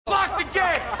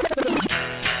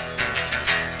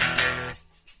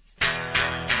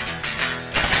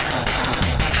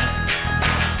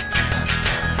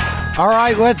All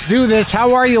right, let's do this.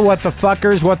 How are you, what the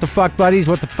fuckers, what the fuck buddies,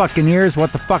 what the fucking ears,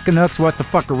 what the fucking nooks, what the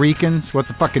fuckaricans, what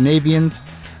the fucking avians,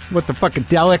 what the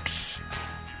fuckadelics?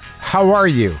 How are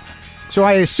you? So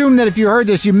I assume that if you heard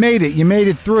this, you made it. You made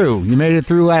it through. You made it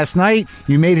through last night.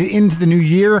 You made it into the new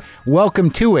year. Welcome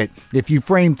to it, if you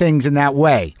frame things in that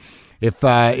way.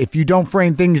 If you don't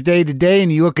frame things day to day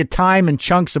and you look at time in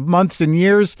chunks of months and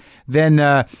years,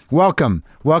 then welcome.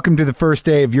 Welcome to the first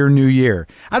day of your new year.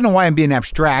 I don't know why I'm being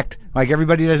abstract, like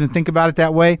everybody doesn't think about it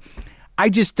that way. I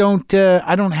just don't,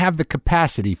 I don't have the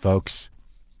capacity, folks.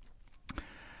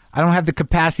 I don't have the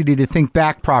capacity to think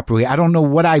back properly. I don't know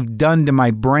what I've done to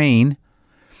my brain.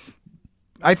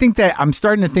 I think that I'm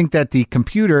starting to think that the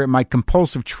computer, my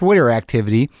compulsive Twitter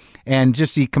activity, and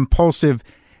just the compulsive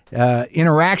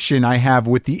interaction I have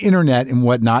with the internet and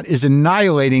whatnot is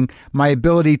annihilating my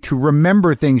ability to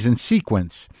remember things in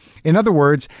sequence. In other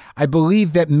words, I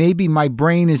believe that maybe my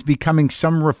brain is becoming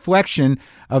some reflection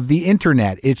of the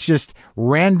internet. It's just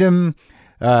random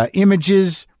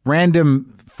images,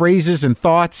 random phrases and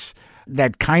thoughts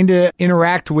that kind of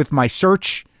interact with my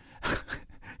search.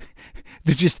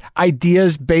 They're just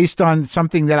ideas based on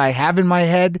something that I have in my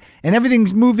head, and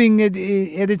everything's moving at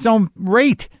its own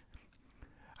rate.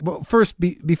 Well, first,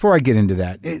 before I get into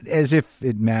that, as if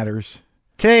it matters.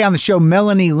 Today on the show,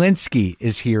 Melanie Lynskey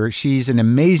is here. She's an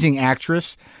amazing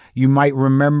actress. You might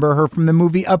remember her from the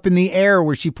movie Up in the Air,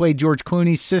 where she played George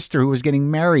Clooney's sister who was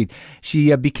getting married.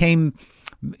 She became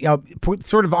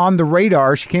sort of on the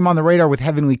radar. She came on the radar with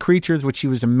Heavenly Creatures, which she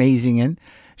was amazing in.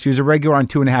 She was a regular on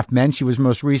 2.5 Men. She was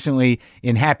most recently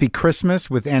in Happy Christmas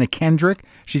with Anna Kendrick.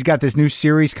 She's got this new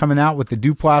series coming out with the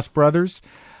Duplass brothers.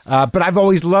 But I've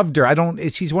always loved her.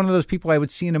 She's one of those people I would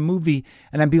see in a movie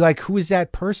and I'd be like, who is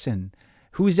that person?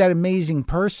 Who is that amazing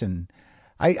person?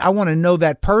 I want to know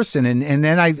that person. And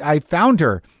then I found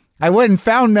her. I went and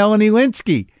found Melanie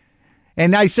Lynskey.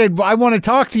 And I said, well, I want to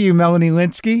talk to you, Melanie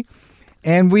Lynskey.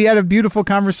 And we had a beautiful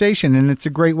conversation, and it's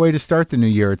a great way to start the new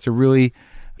year.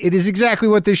 It is exactly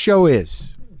what this show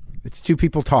is. It's two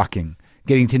people talking,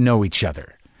 getting to know each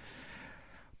other.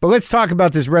 But let's talk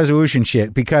about this resolution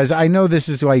shit, because I know this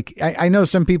is like, I know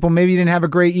some people maybe didn't have a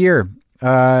great year.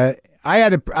 I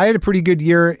had a pretty good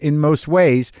year in most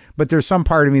ways, but there's some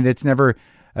part of me that's never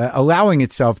allowing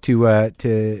itself to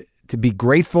be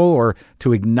grateful or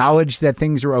to acknowledge that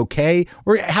things are okay.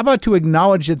 Or how about to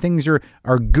acknowledge that things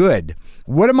are good?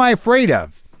 What am I afraid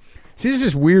of? See, this is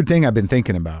this weird thing I've been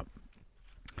thinking about.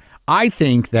 I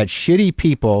think that shitty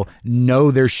people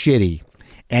know they're shitty.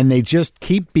 And they just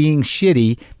keep being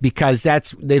shitty because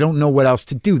they don't know what else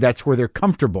to do. That's where they're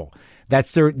comfortable.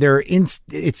 That's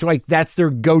it's like that's their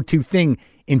go-to thing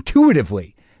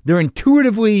intuitively. They're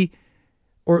intuitively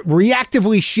or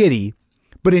reactively shitty,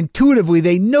 but intuitively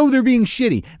they know they're being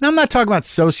shitty. Now, I'm not talking about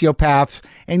sociopaths,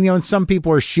 and some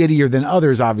people are shittier than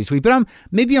others, obviously, but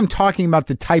maybe I'm talking about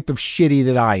the type of shitty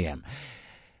that I am.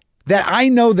 That I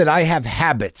know that I have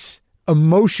habits,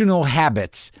 emotional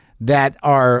habits that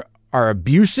are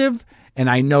abusive, and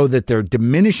I know that they're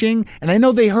diminishing, and I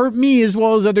know they hurt me as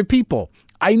well as other people.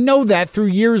 I know that through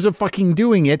years of fucking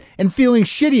doing it and feeling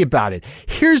shitty about it.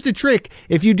 Here's the trick.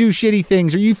 If you do shitty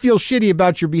things or you feel shitty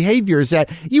about your behavior, is that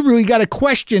you really got to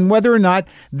question whether or not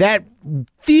that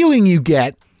feeling you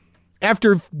get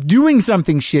after doing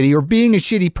something shitty or being a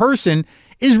shitty person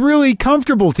is really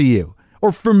comfortable to you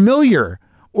or familiar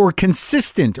or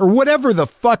consistent or whatever the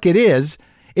fuck it is.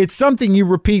 It's something you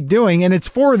repeat doing, and it's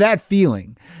for that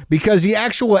feeling, because the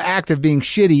actual act of being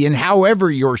shitty and however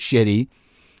you're shitty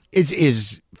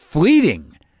is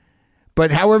fleeting.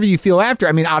 But however you feel after,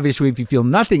 obviously, if you feel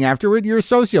nothing afterward, you're a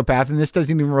sociopath, and this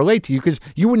doesn't even relate to you because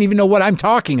you wouldn't even know what I'm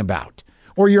talking about.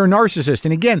 Or you're a narcissist,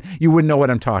 and again, you wouldn't know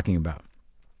what I'm talking about.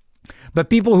 But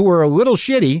people who are a little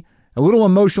shitty, a little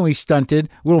emotionally stunted,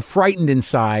 a little frightened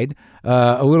inside,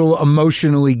 a little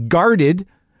emotionally guarded,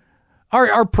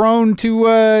 are prone to,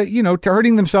 to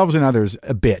hurting themselves and others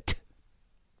a bit.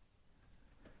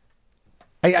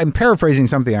 I'm paraphrasing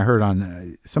something I heard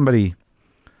on, somebody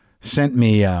sent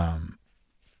me a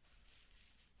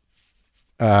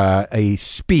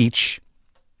speech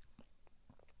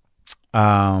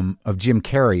of Jim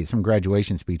Carrey, some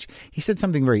graduation speech. He said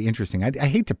something very interesting. I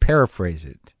hate to paraphrase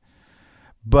it,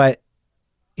 but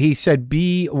he said,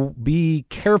 be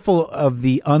careful of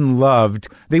the unloved.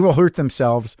 They will hurt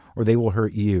themselves or they will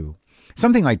hurt you.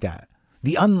 Something like that.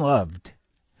 The unloved.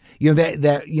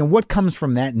 What comes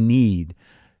from that need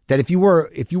that if you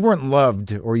weren't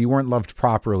loved or you weren't loved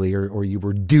properly or you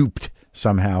were duped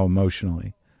somehow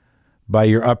emotionally by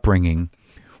your upbringing,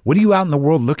 what are you out in the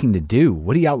world looking to do?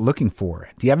 What are you out looking for?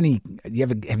 Have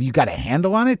you got a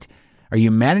handle on it? Are you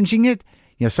managing it?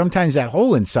 sometimes that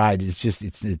hole inside is just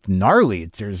it's gnarly.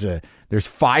 There's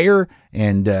fire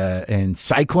and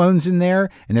cyclones in there,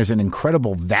 and there's an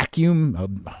incredible vacuum,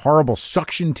 a horrible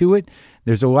suction to it.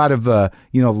 There's a lot of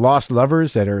lost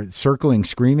lovers that are circling,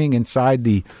 screaming inside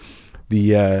the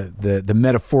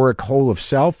metaphoric hole of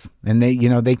self, and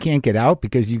they can't get out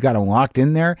because you got them locked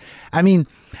in there. I mean,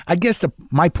 I guess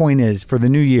my point is, for the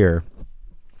new year,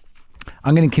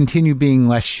 I'm going to continue being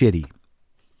less shitty.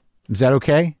 Is that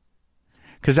okay?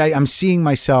 Because I'm seeing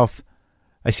myself.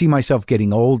 I see myself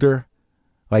getting older.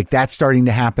 Like, that's starting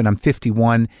to happen. I'm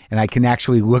 51, and I can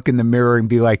actually look in the mirror and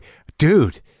be like,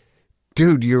 dude,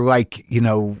 you're like,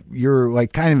 you're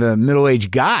like kind of a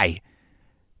middle-aged guy.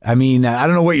 I mean, I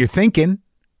don't know what you're thinking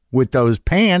with those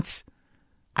pants.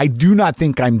 I do not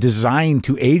think I'm designed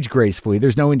to age gracefully.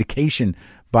 There's no indication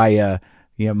by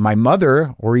my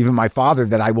mother or even my father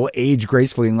that I will age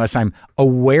gracefully unless I'm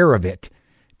aware of it.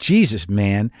 Jesus,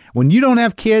 man. When you don't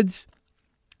have kids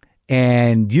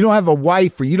and you don't have a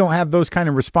wife or you don't have those kind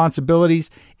of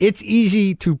responsibilities, it's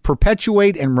easy to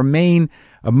perpetuate and remain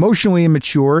emotionally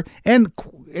immature and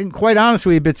quite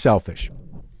honestly a bit selfish.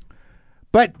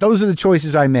 But those are the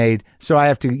choices I made, so I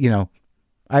have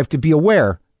to be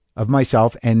aware of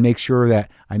myself and make sure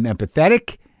that I'm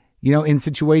empathetic, in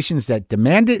situations that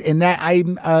demand it, and that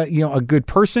I'm a good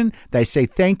person, that I say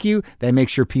thank you, that I make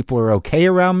sure people are okay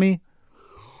around me.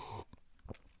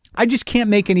 I just can't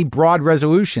make any broad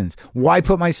resolutions. Why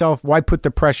put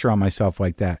the pressure on myself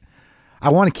like that? I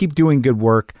want to keep doing good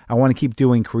work. I want to keep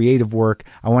doing creative work.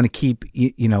 I want to keep,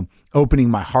 opening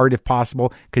my heart if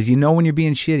possible. Because when you're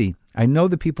being shitty, I know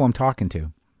the people I'm talking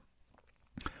to.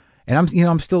 And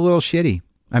I'm still a little shitty.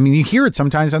 I mean, you hear it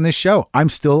sometimes on this show. I'm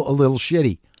still a little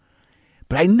shitty.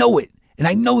 But I know it. And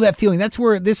I know that feeling. That's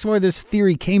where this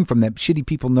theory came from, that shitty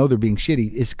people know they're being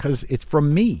shitty, is because it's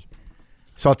from me.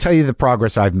 So I'll tell you the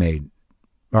progress I've made.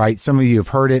 All right. Some of you have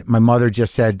heard it. My mother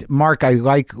just said, Mark, I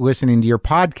like listening to your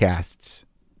podcasts.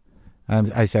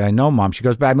 I said, I know, Mom. She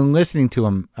goes, but I've been listening to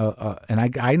them.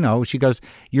 And I know. She goes,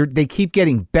 they keep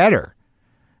getting better.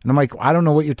 And I'm like, I don't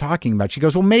know what you're talking about. She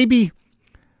goes, well, maybe.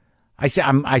 I said,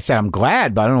 I'm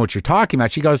glad, but I don't know what you're talking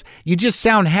about. She goes, you just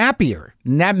sound happier.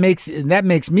 And that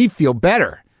makes me feel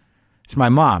better. It's my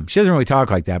mom. She doesn't really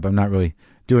talk like that, but I'm not really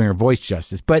doing her voice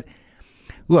justice. But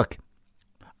look,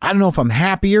 I don't know if I'm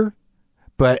happier,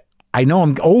 but I know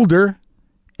I'm older,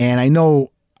 and I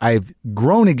know I've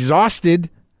grown exhausted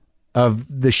of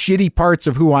the shitty parts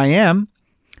of who I am,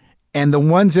 and the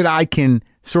ones that I can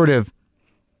sort of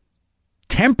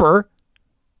temper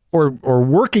or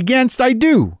work against, I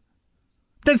do.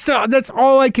 That's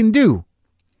all I can do.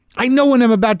 I know when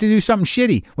I'm about to do something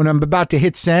shitty, when I'm about to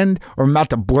hit send, or I'm about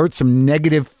to blurt some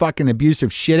negative fucking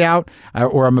abusive shit out,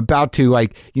 or I'm about to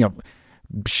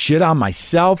shit on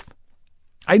myself.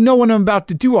 I know when I'm about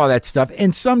to do all that stuff.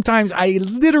 And sometimes I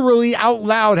literally out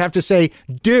loud have to say,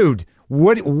 dude,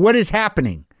 what is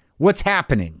happening? What's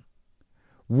happening?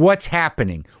 What's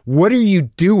happening? What are you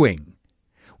doing?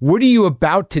 What are you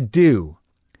about to do?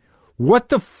 What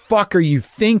the fuck are you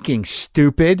thinking,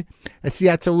 stupid? See,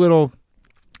 that's a little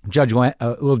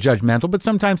judgmental, but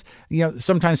sometimes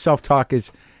self-talk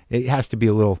it has to be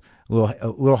a little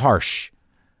harsh.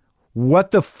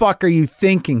 What the fuck are you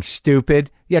thinking,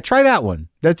 stupid? Yeah, try that one.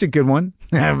 That's a good one.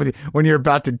 When you're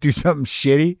about to do something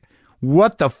shitty.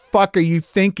 What the fuck are you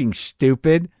thinking,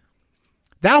 stupid?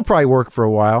 That'll probably work for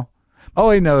a while. All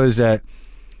I know is that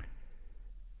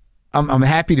I'm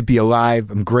happy to be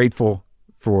alive. I'm grateful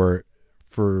for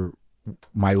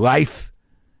my life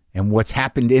and what's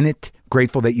happened in it.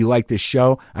 Grateful that you like this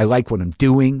show. I like what I'm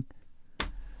doing.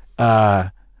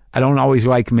 I don't always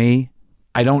like me.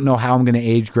 I don't know how I'm going to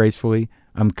age gracefully.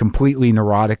 I'm completely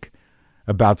neurotic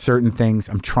about certain things.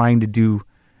 I'm trying to deal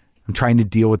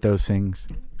with those things.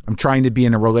 I'm trying to be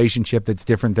in a relationship that's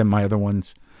different than my other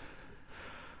ones.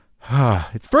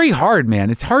 It's very hard, man.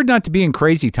 It's hard not to be in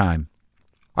crazy time.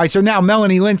 All right, so now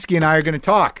Melanie Lynskey and I are going to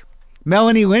talk.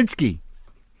 Melanie Lynskey.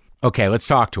 Okay, let's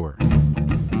talk to her.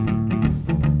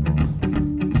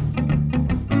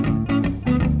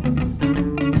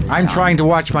 I'm trying to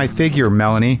watch my figure,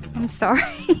 Melanie. I'm sorry.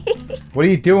 What are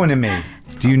you doing to me?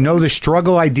 Do you know the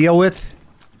struggle I deal with?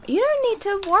 You don't need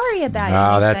to worry about it.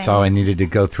 Oh, that's all I needed to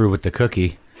go through with the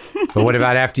cookie. But what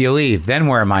about after you leave? Then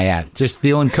where am I at? Just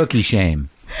feeling cookie shame.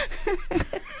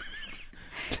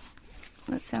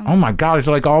 That sounds... Oh my God, it's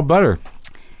like all butter.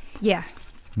 Yeah.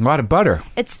 A lot of butter.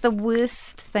 It's the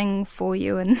worst thing for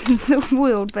you in the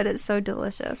world, but it's so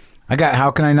delicious.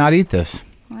 How can I not eat this?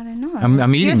 I don't know.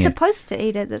 I'm eating it. You're supposed to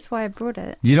eat it. That's why I brought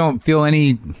it. You don't feel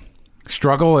any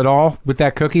struggle at all with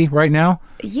that cookie right now?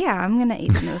 Yeah, I'm going to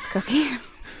eat some of this cookie.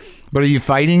 But are you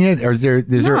fighting it? Or is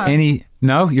there any...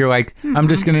 No? You're like, I'm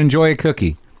just going to enjoy a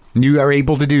cookie. And you are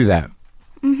able to do that.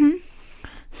 Mm-hmm.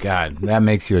 God, that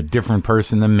makes you a different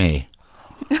person than me.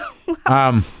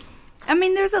 Well, I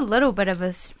mean, there's a little bit of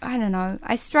I don't know.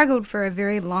 I struggled for a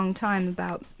very long time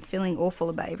about feeling awful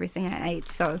about everything I ate.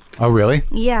 So. Oh, really?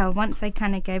 Yeah. Once I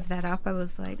kind of gave that up, I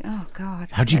was like, oh, God.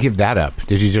 How'd you give that up?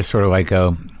 Did you just sort of like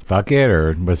go, fuck it?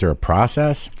 Or was there a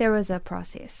process? There was a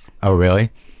process. Oh,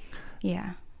 really?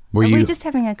 Yeah. Are we just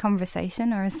having a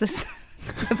conversation, or is this...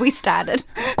 Have we started?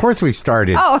 Of course we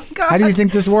started. Oh, God. How do you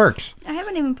think this works? I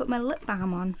haven't even put my lip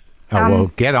balm on. Oh, well,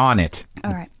 get on it.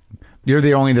 All right. You're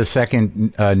the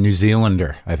second New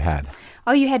Zealander I've had.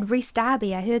 Oh, you had Reese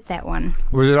Darby. I heard that one.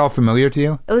 Was it all familiar to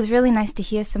you? It was really nice to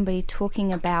hear somebody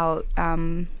talking about...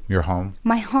 Your home?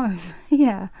 My home,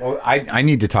 yeah. Well, I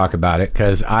need to talk about it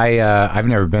because I've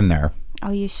never been there. Oh,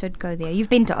 you should go there. You've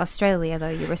been to Australia, though,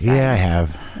 you were saying. Yeah, I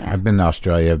have. Yeah. I've been to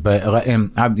Australia, but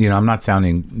I'm not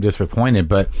sounding disappointed,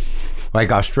 but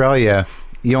like Australia,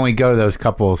 you only go to those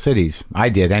couple of cities. I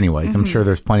did, anyways. Mm-hmm. I'm sure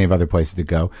there's plenty of other places to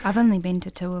go. I've only been to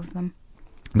 2 of them.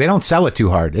 They don't sell it too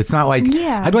hard. It's not like,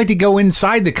 I'd like to go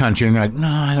inside the country, and they're like, no,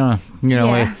 I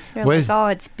don't. Oh,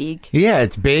 it's big. Yeah,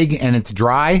 it's big and it's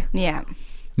dry. Yeah.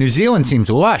 New Zealand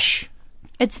seems lush.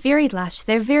 It's very lush.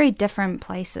 They're very different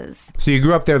places. So you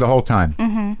grew up there the whole time?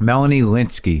 Mm-hmm. Melanie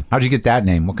Lynskey. How'd you get that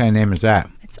name? What kind of name is that?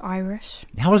 It's Irish.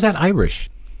 How is that Irish?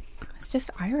 It's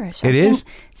just Irish. It is?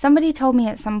 Somebody told me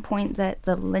at some point that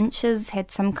the Lynches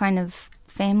had some kind of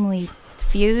family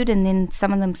feud, and then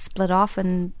some of them split off.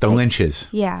 And the Lynches?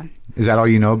 Yeah. Is that all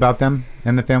you know about them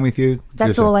and the family feud?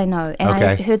 That's all I know. And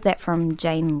I heard that from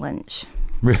Jane Lynch.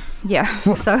 Yeah,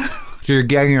 so... So you're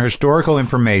getting your historical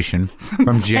information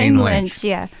from Jane Lynch.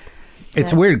 Yeah.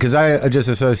 It's weird because I just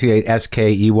associate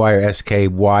S-K-E-Y or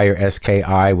S-K-Y or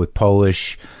S-K-I with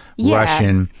Polish,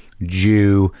 Russian,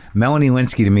 Jew. Melanie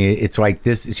Lynskey, to me, it's like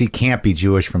this. She can't be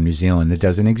Jewish from New Zealand. It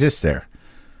doesn't exist there.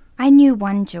 I knew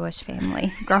one Jewish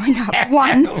family growing up.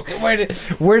 One. Where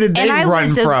did they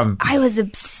run from? I was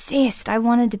obsessed. I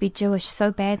wanted to be Jewish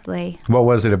so badly. What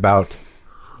was it about?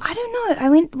 I don't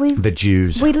know. The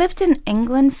Jews. We lived in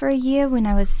England for a year when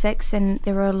I was 6, and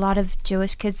there were a lot of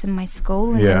Jewish kids in my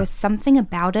school, and there was something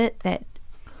about it that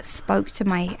spoke to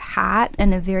my heart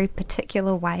in a very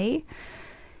particular way.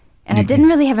 And I didn't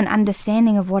really have an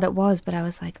understanding of what it was, but I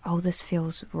was like, oh, this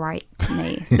feels right to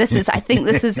me. I think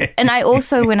this is, and I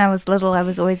also, when I was little, I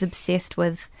was always obsessed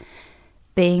with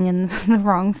being in the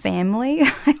wrong family.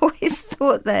 I always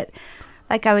thought that,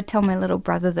 like, I would tell my little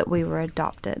brother that we were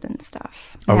adopted and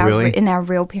stuff. Oh, really? And our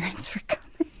real parents were coming.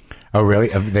 Oh, really?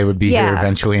 They would be here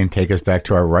eventually and take us back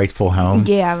to our rightful home?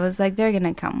 Yeah, I was like, they're going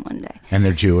to come one day. And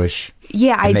they're Jewish?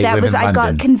 Yeah, I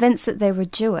got convinced that they were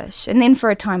Jewish. And then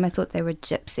for a time I thought they were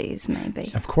gypsies,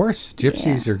 maybe. Of course.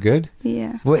 Gypsies are good.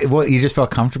 Yeah. What, you just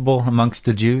felt comfortable amongst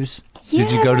the Jews? Yeah,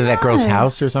 did you go to that girl's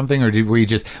house or something? Or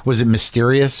was it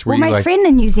mysterious? My friend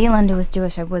in New Zealand who was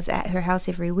Jewish, I was at her house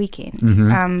every weekend.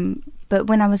 Mm-hmm. But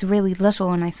when I was really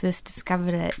little and I first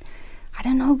discovered it, I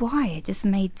don't know why, it just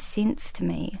made sense to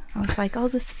me. I was like, oh,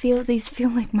 these feel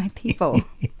like my people.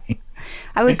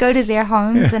 I would go to their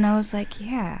homes and I was like,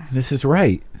 yeah. This is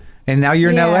right. And now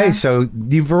you're in LA, so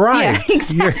you've arrived.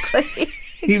 Yeah,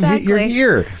 exactly. You're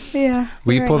here. Yeah.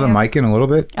 Will you pull the mic in a little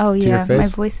bit? Oh, to your face? My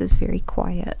voice is very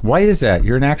quiet. Why is that?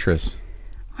 You're an actress.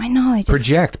 I know.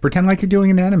 Project. Pretend like you're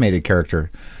doing an animated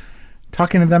character.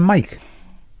 Talking to the mic.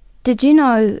 Did you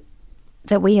know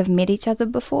that we have met each other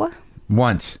before?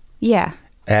 Once. Yeah.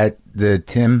 At the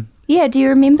Tim? Yeah, do you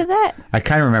remember that? I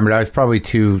kind of remembered. I was probably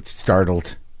too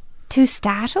startled. Too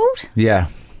startled? Yeah.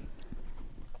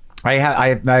 I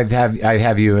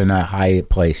have you in a high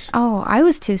place. Oh, I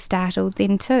was too startled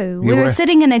then too. We were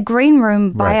sitting in a green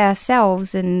room by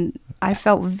ourselves, and I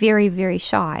felt very, very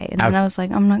shy. And then I was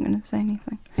like, I'm not going to say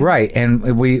anything. Right,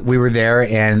 and we were there,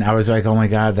 and I was like, oh my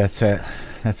God, that's a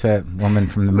woman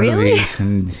from the movies,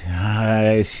 and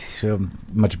she's so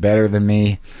much better than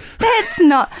me. That's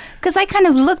not, because I kind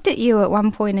of looked at you at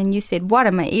one point, and you said, "What,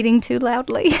 am I eating too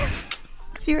loudly?"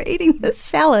 You were eating this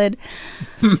salad.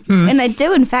 And I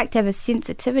do in fact have a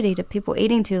sensitivity to people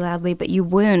eating too loudly, but you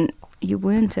weren't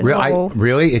at all.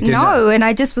 Really? It didn't. No, and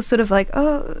I just was sort of like,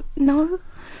 oh no,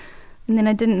 and then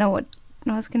I didn't know what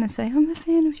I was going to say. I'm a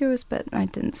fan of yours, but I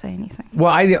didn't say anything.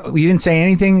 Well, you didn't say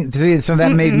anything, so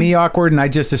that made me awkward, and I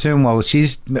just assumed, well,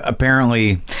 she's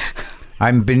apparently,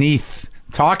 I'm beneath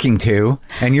talking to,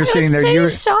 and you're sitting there. You're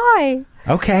shy.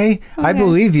 Okay, I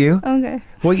believe you. Okay.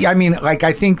 Well, I mean, like,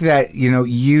 I think that,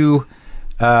 you,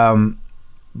 I'm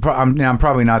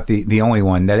probably not the only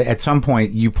one, that at some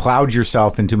point you plowed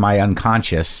yourself into my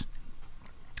unconscious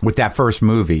with that first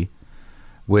movie,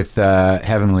 with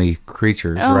Heavenly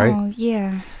Creatures, right? Oh,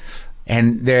 yeah.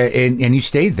 And and you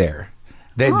stayed there.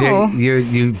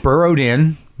 You burrowed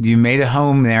in. You made a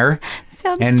home there.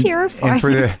 Sounds terrifying.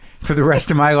 And for the rest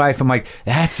of my life, I'm like,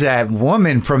 that's that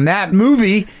woman from that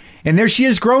movie, and there she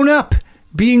is, grown up,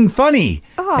 being funny,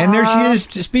 and there she is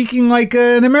speaking like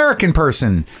an American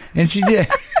person, and she did.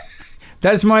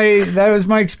 That was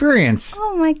my experience.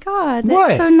 Oh my God! That's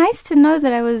What? so nice to know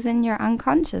that I was in your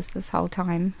unconscious this whole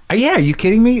time. Yeah, you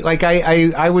kidding me? Like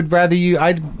I would rather you.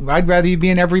 I'd rather you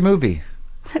be in every movie.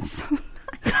 That's so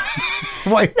nice.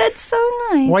 Why? That's so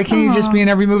nice. Why can't you just be in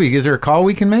every movie? Is there a call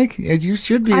we can make? You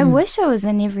should be. I wish I was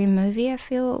in every movie. I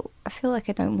feel like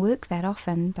I don't work that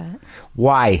often, but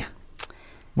why?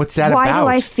 What's that why about? do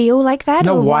I feel like that?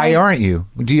 No, or why aren't you?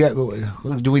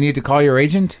 Do we need to call your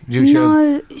agent?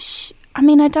 No, I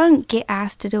mean, I don't get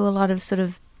asked to do a lot of sort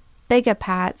of bigger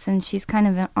parts, and she's kind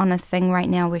of on a thing right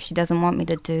now where she doesn't want me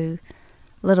to do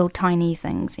little tiny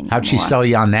things anymore. How'd she sell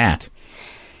you on that?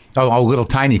 Oh, little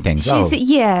tiny things.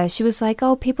 Yeah, she was like,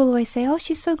 oh, people always say, oh,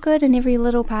 she's so good in every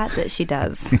little part that she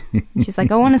does. She's like,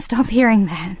 I want to stop hearing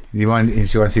that. She wants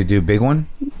you to do a big one?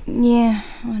 Yeah,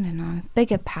 I don't know.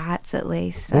 Bigger parts, at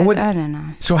least. Well, I don't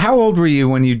know. So how old were you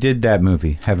when you did that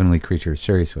movie, Heavenly Creatures?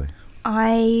 Seriously.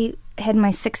 I had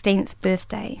my 16th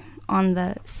birthday on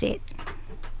the set.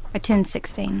 I turned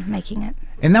 16 making it.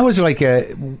 And that was like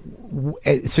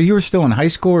so you were still in high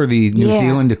school, or the New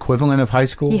Zealand equivalent of high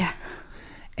school? Yeah.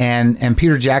 And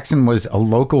Peter Jackson was a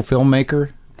local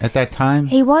filmmaker at that time?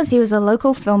 He was a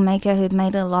local filmmaker who'd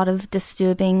made a lot of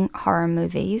disturbing horror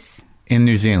movies. In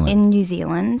New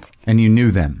Zealand? And you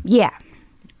knew them? Yeah.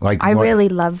 I what? really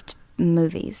loved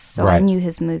movies, so I knew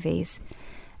his movies.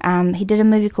 He did a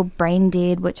movie called Brain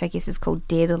Dead, which I guess is called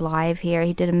Dead Alive here.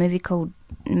 He did a movie called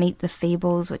Meet the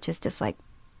Feebles, which is just like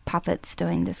puppets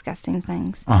doing disgusting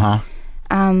things.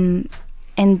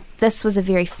 And this was a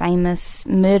very famous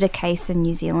murder case in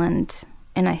New Zealand,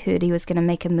 and I heard he was going to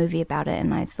make a movie about it,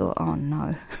 and I thought, oh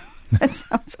no, that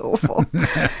sounds awful.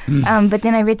 But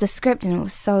then I read the script, and it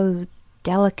was so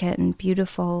delicate and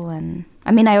beautiful, and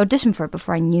I mean, I auditioned for it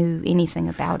before I knew anything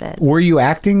about it. Were you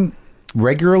acting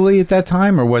regularly at that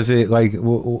time, or was it like,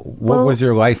 what was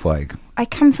your life like? I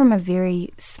come from a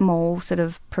very small sort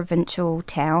of provincial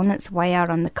town. It's way out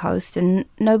on the coast, and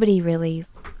nobody really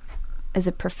is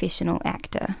a professional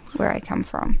actor where I come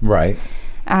from. Right.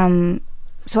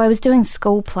 So I was doing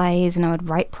school plays, and I would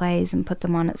write plays and put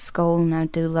them on at school, and I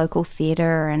would do local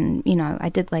theatre, and, you know, I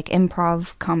did like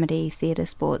improv, comedy, theatre,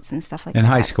 sports and stuff like that. In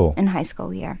high school? In high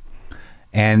school, yeah.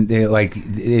 And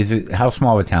how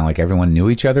small of a town? Like everyone knew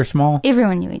each other small?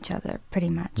 Everyone knew each other, pretty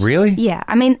much. Really? Yeah.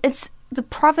 I mean, the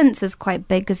province is quite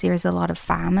big because there's a lot of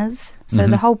farmers. So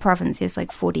the whole province is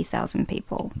like 40,000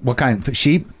 people. What kind?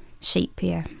 Sheep? Sheep,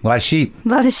 yeah. A lot of sheep. A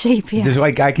lot of sheep, yeah. There's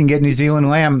I can get New Zealand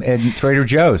lamb at Trader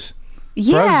Joe's.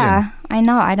 Yeah, frozen. I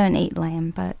know. I don't eat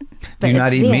lamb, but do you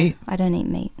not eat meat? I don't eat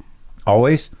meat.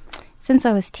 Always? Since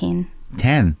I was 10.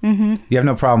 10? Mm-hmm. You have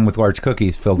no problem with large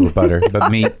cookies filled with butter,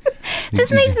 but meat.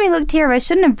 This makes me look terrible. I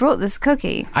shouldn't have brought this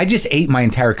cookie. I just ate my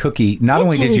entire cookie. Not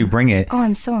only did you bring it. Oh,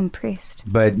 I'm so impressed.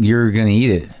 But you're going to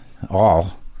eat it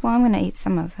all. Well, I'm going to eat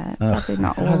some of it. Probably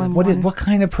not all in one. What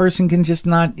kind of person can just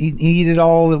not eat it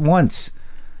all at once?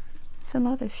 It's a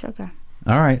lot of sugar.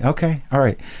 All right. Okay. All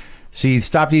right. So you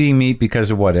stopped eating meat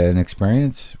because of what? An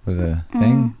experience with a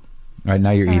thing? All right.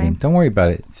 Now you're eating. Don't worry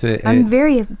about it. I'm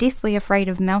very deathly afraid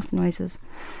of mouth noises.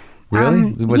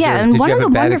 Really? Did you have a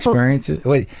bad experience?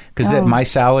 Wait, because my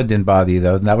salad didn't bother you,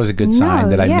 though. That was a good sign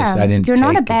that I missed. I didn't. You're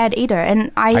not a bad eater,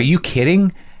 and I. Are you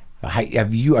kidding?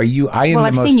 I've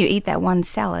seen you eat that one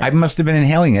salad. I must have been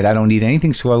inhaling it. I don't eat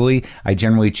anything slowly. I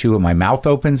generally chew with my mouth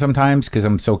open sometimes because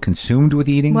I'm so consumed with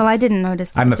eating. Well, I didn't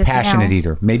notice that. I'm a passionate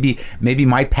eater. Maybe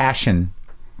my passion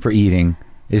for eating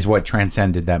is what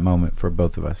transcended that moment for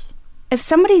both of us. If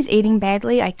somebody's eating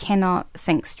badly, I cannot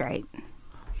think straight.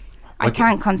 I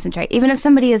can't concentrate. Even if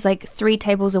somebody is like 3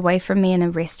 tables away from me in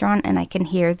a restaurant and I can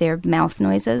hear their mouth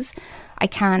noises, I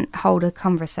can't hold a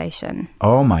conversation.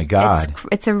 Oh my God.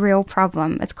 It's a real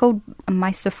problem. It's called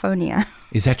misophonia.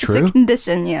 Is that true? It's a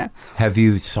condition, yeah. Have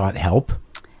you sought help?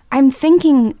 I'm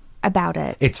thinking about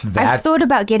it. I've thought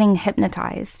about getting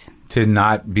hypnotized. To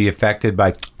not be affected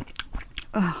by...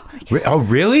 Oh,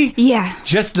 really? Yeah.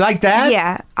 Just like that?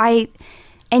 Yeah.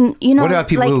 And you know... What about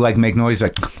people who make noise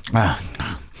like...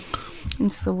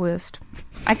 It's the worst.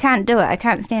 I can't do it. I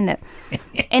can't stand it.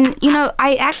 And, you know,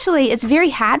 it's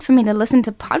very hard for me to listen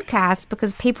to podcasts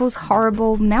because people's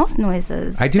horrible mouth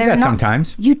noises. I do that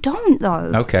sometimes. You don't,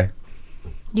 though. Okay.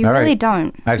 You really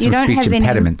don't. I have some speech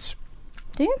impediments.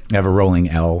 Do you? I have a rolling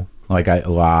L Like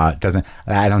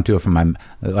I don't do it from my,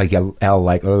 like L,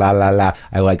 like la la la.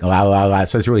 I like la la la.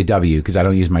 So it's really W because I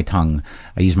don't use my tongue.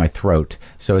 I use my throat.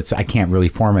 So I can't really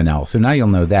form an L. So now you'll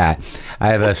know that. I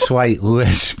have a slight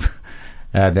lisp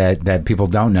that people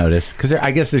don't notice because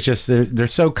I guess it's just they're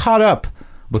so caught up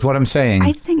with what I'm saying.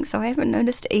 I think so. I haven't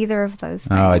noticed either of those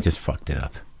things. Oh, I just fucked it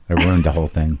up. I ruined the whole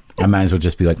thing. I might as well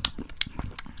just be like,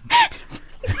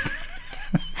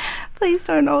 please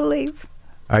don't all leave.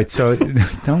 All right, so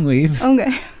don't leave.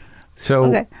 Okay.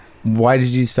 So why did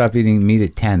you stop eating meat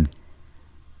at 10?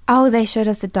 Oh, they showed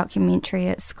us a documentary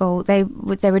at school. They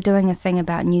were doing a thing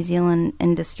about New Zealand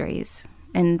industries.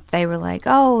 And they were like,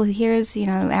 oh, here's,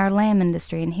 our lamb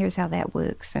industry and here's how that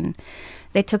works. And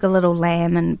they took a little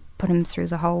lamb and put him through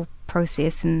the whole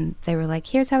process. And they were like,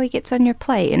 here's how he gets on your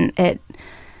plate. And it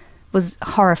was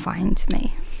horrifying to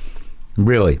me.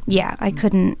 Really? Yeah, I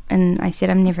couldn't. And I said,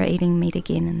 I'm never eating meat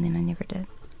again. And then I never did.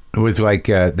 It was like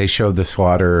they showed the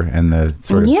slaughter and the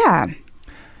sort of... Yeah.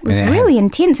 It was really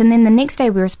intense. And then the next day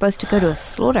we were supposed to go to a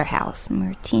slaughterhouse. And we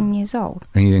were 10 years old.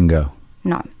 And you didn't go?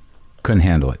 No. Couldn't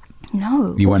handle it?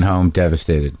 No. You went home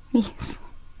devastated? Yes.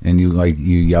 And you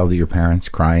yelled at your parents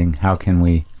crying, how can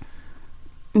we...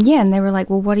 Yeah, and they were like,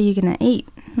 well, what are you going to eat?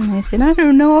 And I said, I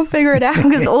don't know, I'll figure it out,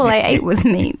 because all I ate was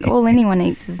meat. All anyone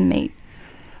eats is meat.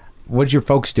 What'd your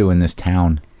folks do in this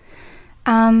town?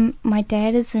 My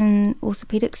dad is an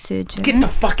orthopedic surgeon. Get the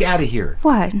fuck out of here.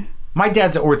 What? My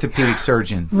dad's an orthopedic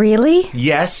surgeon. Really?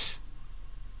 Yes.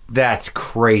 That's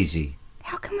crazy.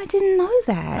 How come I didn't know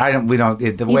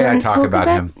that? The way I talk about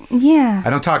him. Yeah. I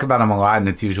don't talk about him a lot, and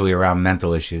it's usually around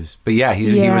mental issues. But yeah, he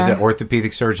was an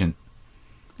orthopedic surgeon.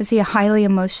 Is he a highly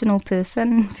emotional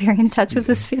person? Very in touch with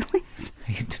his feelings?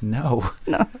 No.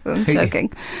 No, I'm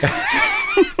joking.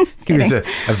 He was a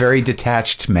very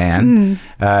detached man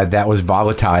that was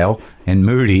volatile and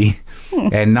moody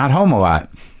and not home a lot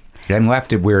and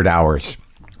left at weird hours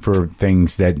for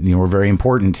things that were very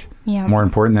important, more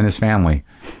important than his family.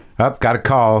 Got a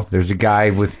call. There's a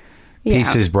guy with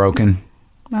pieces broken.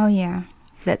 Oh, yeah.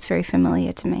 That's very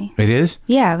familiar to me. It is?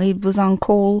 Yeah, he was on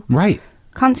call. Right.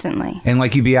 Constantly. And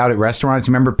like you'd be out at restaurants.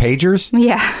 Remember pagers?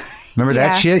 Yeah. Remember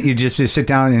that shit? You just sit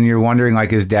down and you're wondering,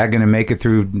 like, is Dad going to make it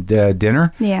through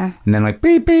dinner? Yeah. And then like,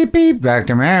 beep, beep, beep,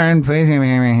 Dr. Marin, please.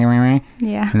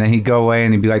 Yeah. And then he'd go away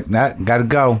and he'd be like, nah, gotta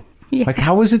go. Yeah. Like,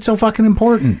 how is it so fucking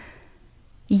important?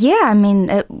 Yeah, I mean,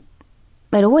 it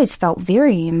always felt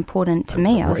very important to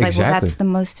me. I was like, well, that's the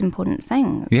most important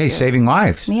thing. Yeah, he's saving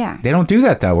lives. Yeah. They don't do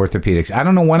that, though, orthopedics. I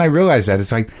don't know when I realized that.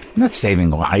 It's like, I'm not saving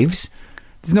lives.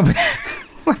 There's nobody...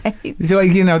 Right. So,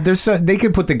 like, they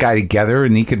could put the guy together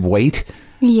and he could wait.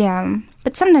 Yeah.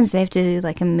 But sometimes they have to do,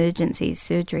 like, emergency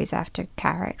surgeries after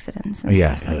car accidents and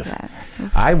stuff like that.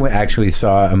 I actually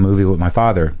saw a movie with my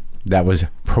father that was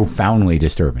profoundly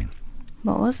disturbing.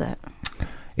 What was it?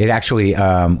 It actually,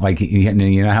 like, you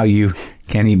know how you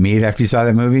can't eat meat after you saw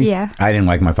that movie? Yeah. I didn't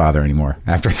like my father anymore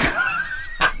after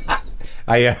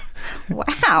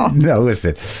Wow. No,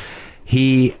 listen.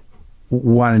 He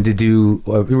wanted to do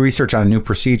research on a new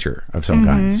procedure of some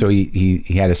kind. So he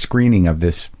had a screening of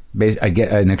this, I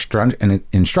get an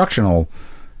instructional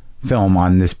film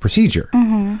on this procedure.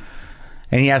 And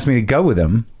he asked me to go with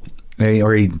him,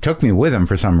 or he took me with him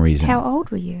for some reason. How old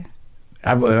were you?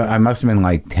 I must have been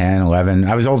like 10, 11.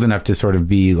 I was old enough to sort of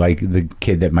be like the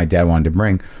kid that my dad wanted to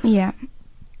bring. Yeah.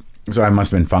 So I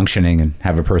must have been functioning and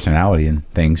have a personality and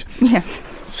things. Yeah.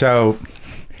 So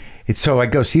I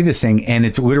go see this thing, and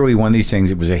it's literally one of these things.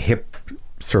 It was a hip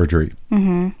surgery.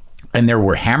 And there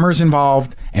were hammers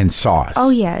involved and saws. Oh,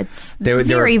 yeah. It's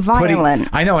very violent.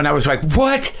 I know. And I was like,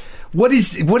 what? What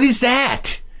is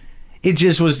that? It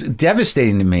just was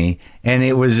devastating to me, and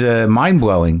it was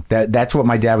mind-blowing. That's what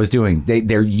my dad was doing.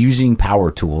 They're using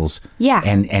power tools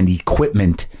and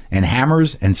equipment and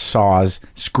hammers and saws,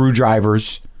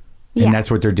 screwdrivers, and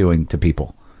that's what they're doing to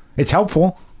people. It's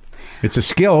helpful. It's a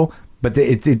skill, but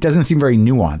it doesn't seem very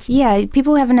nuanced. Yeah,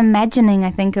 people have an imagining, I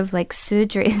think, of like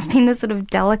surgery as being this sort of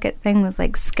delicate thing with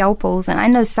like scalpels, and I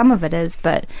know some of it is,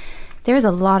 but there's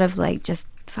a lot of like just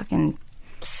fucking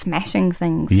smashing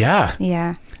things. Yeah.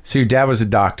 Yeah. So your dad was a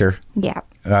doctor. Yeah.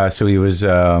 So he was,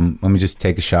 let me just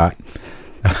take a shot.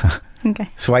 Okay.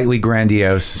 Slightly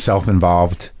grandiose,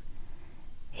 self-involved.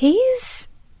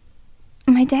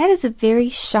 My dad is a very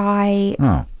shy...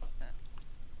 Oh.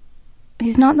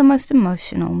 He's not the most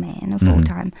emotional man of all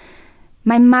time.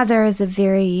 My mother is a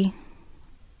very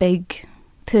big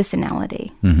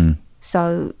personality.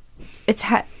 So it's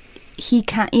he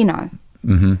can't, Can't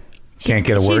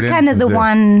get a word in? She's kind of the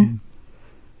one...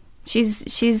 She's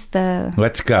the...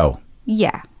 Let's go.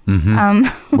 Yeah.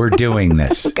 We're doing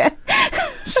this. Okay.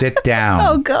 Sit down.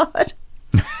 Oh, God.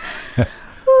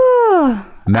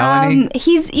 Melanie?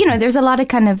 There's a lot of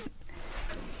kind of...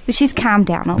 She's calmed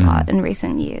down a lot in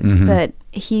recent years, but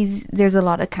there's a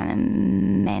lot of kind of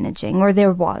managing, or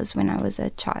there was when I was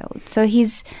a child. So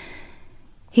he's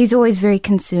always very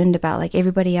concerned about, like,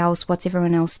 everybody else, what's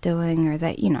everyone else doing, or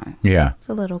that, Yeah. It's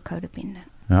a little codependent.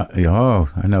 Oh,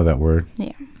 I know that word.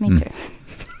 Yeah, me too.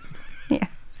 Yeah.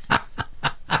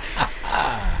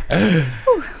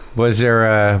 Was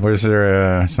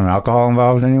there some alcohol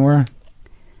involved anywhere?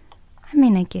 I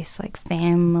mean, I guess like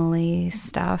family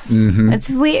stuff. It's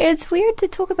weird. It's weird to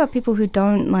talk about people who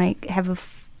don't like have a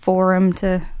forum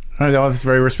to. I know it's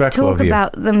very respectful talk of you.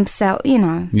 About themselves. You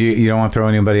don't want to throw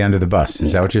anybody under the bus.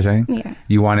 Is that what you're saying? Yeah.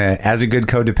 You want to, as a good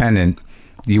codependent,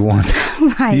 you want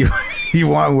right. you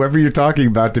want whoever you're talking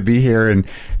about to be here and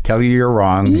tell you you're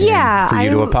wrong. Yeah. And for you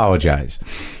to apologize.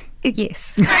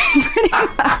 Yes, pretty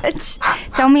much.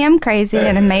 Tell me I'm crazy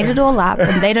and I made it all up,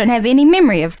 and they don't have any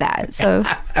memory of that. So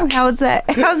how's that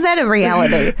a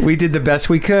reality? We did the best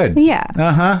we could.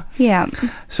 Yeah. Yeah.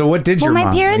 So what did your mom?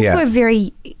 Well, my parents were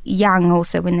very young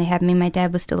also when they had me. My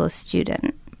dad was still a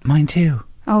student. Mine too.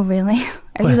 Oh, really?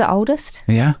 Are you the oldest?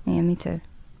 Yeah. Yeah, me too.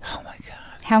 Oh my God.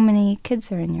 How many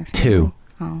kids are in your family? 2.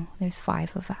 Oh, there's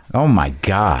 5 of us. Oh my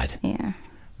God. Yeah.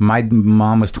 My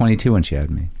mom was 22 when she had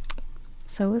me.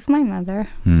 So was my mother.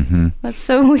 Mm-hmm. That's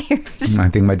so weird. I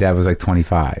think my dad was like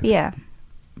 25. Yeah.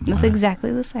 It's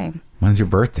exactly the same. When's your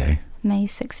birthday? May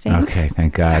 16th. Okay,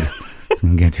 thank God. It's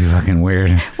going to get too fucking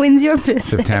weird. When's your birthday?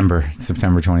 September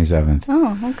 27th.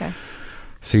 Oh, okay.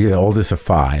 So you're the oldest of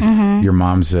 5. Mm-hmm. Your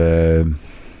mom's a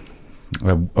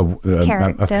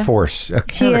force, a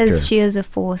character. She is a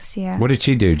force, yeah. What did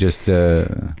she do? Just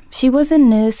She was a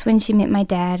nurse when she met my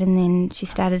dad, and then she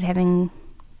started having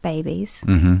babies.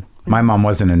 Mm-hmm. My mom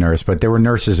wasn't a nurse, but there were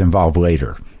nurses involved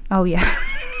later. Oh, yeah.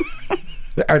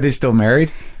 Are they still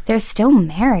married? They're still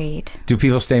married. Do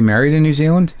people stay married in New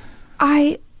Zealand?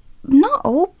 Not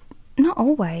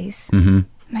always. Mm-hmm.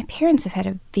 My parents have had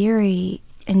a very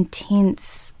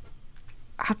intense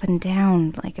up and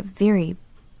down, like a very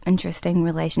interesting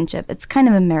relationship. It's kind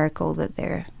of a miracle that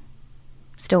they're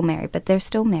still married, but they're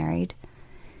still married.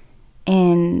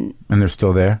 And they're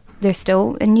still there? They're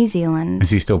still in New Zealand. Is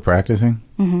he still practicing?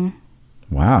 Mm-hmm.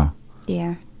 Wow.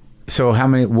 Yeah. So how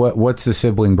many, what's the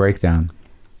sibling breakdown?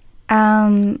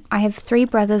 I have 3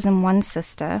 brothers and 1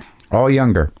 sister. All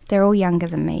younger? They're all younger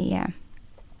than me, yeah.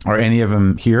 Are any of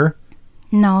them here?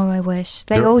 No, I wish.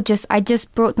 I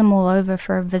just brought them all over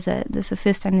for a visit. This is the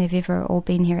first time they've ever all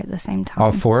been here at the same time.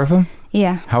 All 4 of them?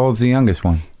 Yeah. How old's the youngest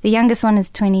one? The youngest one is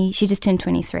 20. She just turned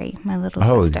 23, my little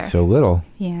sister. Oh, so little.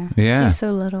 Yeah. Yeah. She's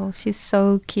so little. She's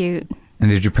so cute. And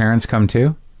did your parents come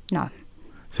too? No.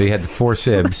 So you had the 4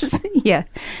 sibs. Yeah.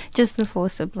 Just the 4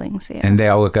 siblings, yeah. And they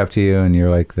all look up to you and you're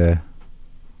like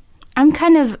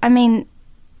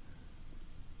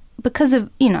because of,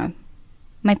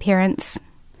 my parents,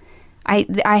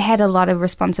 I had a lot of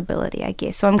responsibility, I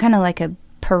guess. So I'm kind of like a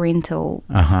parental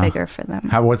figure for them.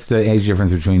 What's the age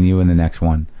difference between you and the next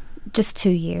one? Just 2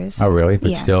 years. Oh, really?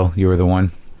 But yeah. Still, you were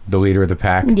the leader of the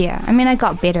pack? Yeah. I mean, I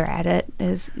got better at it,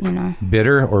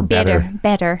 Bitter or better?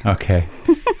 Better. Okay.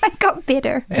 I got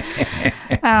better.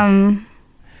 And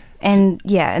then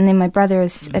another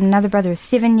brother is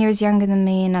 7 years younger than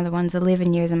me, another one's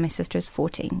 11 years, and my sister's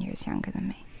 14 years younger than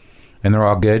me. And they're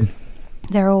all good?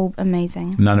 They're all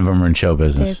amazing. None of them are in show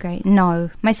business? They're great.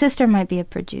 No. My sister might be a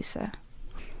producer.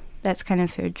 That's kind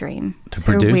of her dream. To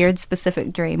produce? Her weird,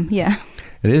 specific dream, yeah.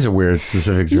 It is a weird,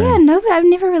 specific dream. Yeah, no, but I've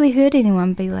never really heard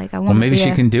anyone be like, I want to be maybe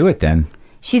she can do it then.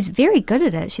 She's very good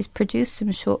at it. She's produced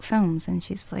some short films, and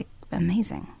she's, like,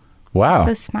 amazing. Wow.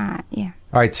 She's so smart, yeah.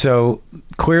 All right, so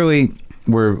clearly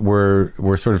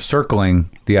we're sort of circling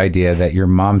the idea that your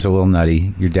mom's a little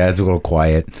nutty, your dad's a little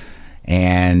quiet,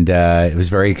 and it was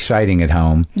very exciting at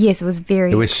home. Yes, it was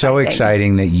very. It was so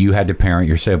exciting that you had to parent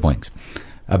your siblings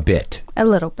a bit. A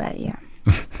little bit, yeah.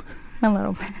 A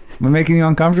little bit. Am I making you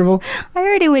uncomfortable? I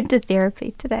already went to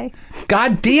therapy today.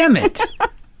 God damn it!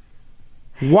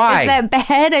 Why? Is that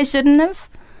bad? I shouldn't have.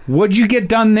 What'd you get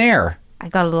done there? I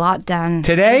got a lot done.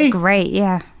 Today? It was great,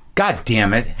 yeah. God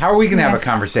damn it. How are we going to have a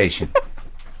conversation?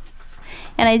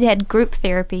 And I had group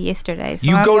therapy yesterday. So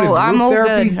you go to group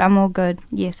therapy? Good. I'm all good.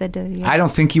 Yes, I do. Yeah. I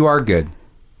don't think you are good.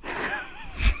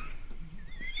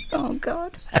 Oh,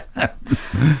 God. Oh,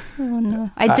 no.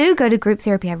 I do go to group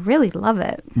therapy. I really love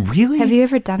it. Really? Have you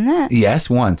ever done that? Yes,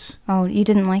 once. Oh, you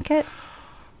didn't like it?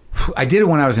 I did it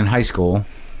when I was in high school.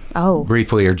 Oh.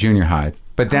 Briefly, or junior high.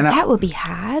 But then that would be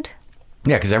hard.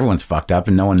 Yeah, because everyone's fucked up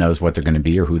and no one knows what they're going to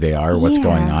be or who they are or what's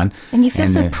going on. And you feel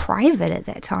so private at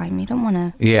that time. You don't want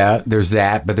to... Yeah, there's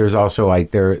that. But there's also like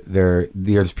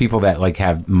there's people that like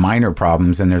have minor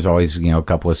problems, and there's always, a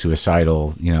couple of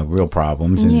suicidal, real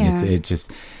problems. And it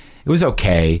was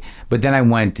okay. But then I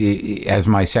went, as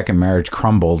my second marriage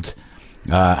crumbled,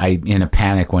 I, in a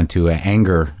panic, went to an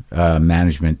anger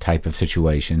management type of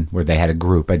situation where they had a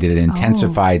group. I did an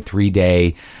intensified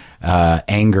 3-day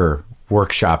anger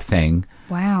workshop thing.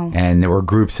 Wow. And there were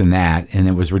groups in that, and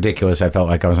it was ridiculous. I felt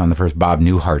like I was on the first Bob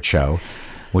Newhart show,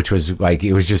 which was like,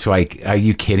 it was just like, are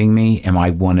you kidding me? Am I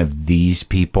one of these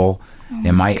people?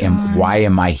 Why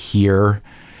am I here?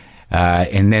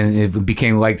 And then it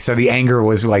became like, so the anger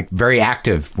was like very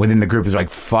active within the group. It was like,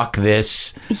 fuck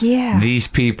this. Yeah. These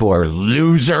people are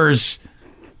losers.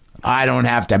 I don't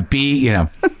have to be,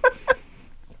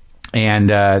 And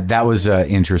that was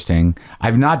interesting.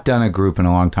 I've not done a group in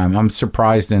a long time. I'm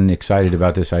surprised and excited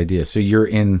about this idea. So you're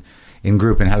in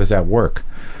group, and how does that work?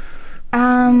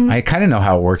 I kind of know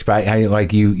how it works, but I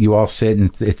like you all sit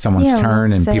and it's someone's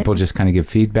turn, and people just kind of give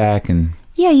feedback. And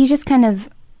you just kind of,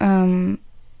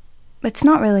 it's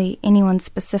not really anyone's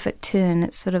specific turn.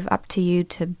 It's sort of up to you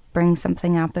to bring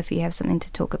something up if you have something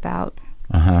to talk about.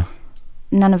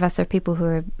 None of us are people who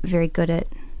are very good at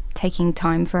taking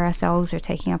time for ourselves or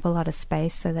taking up a lot of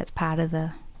space, so that's part of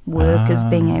the work, is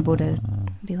being able to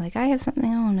be like, I have something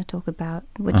I want to talk about,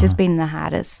 which has been the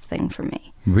hardest thing for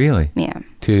me. Really? Yeah.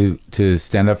 To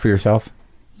stand up for yourself?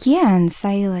 Yeah, and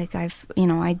say like, I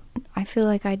feel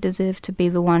like I deserve to be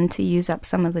the one to use up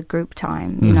some of the group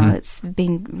time. It's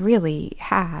been really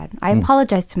hard. I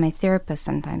apologize to my therapist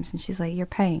sometimes, and she's like, you're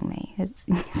paying me. It's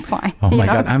fine. Oh my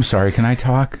God, I'm sorry. Can I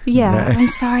talk? Yeah, I'm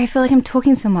sorry. I feel like I'm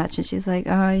talking so much. And she's like,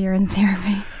 oh, you're in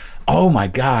therapy. Oh my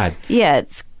God. Yeah,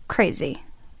 it's crazy.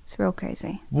 It's real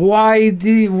crazy. Why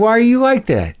are you like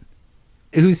that?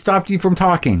 Who stopped you from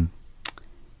talking?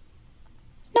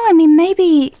 No, I mean,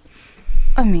 maybe...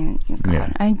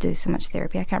 God, I do so much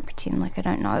therapy. I can't pretend like I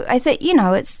don't know. I think,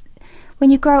 it's when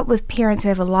you grow up with parents who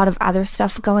have a lot of other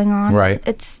stuff going on. Right.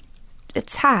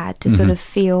 It's hard to sort of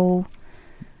feel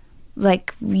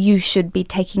like you should be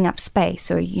taking up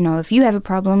space, or if you have a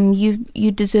problem,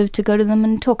 you deserve to go to them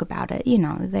and talk about it.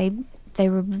 They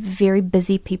were very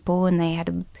busy people, and they had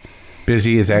a...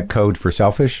 Busy, is that code for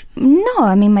selfish? No,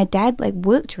 I mean, my dad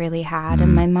worked really hard,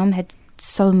 and my mum had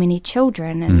so many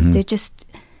children, and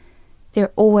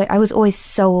I was always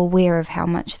so aware of how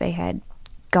much they had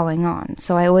going on.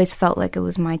 So I always felt like it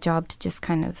was my job to just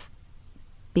kind of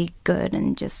be good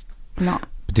and just not...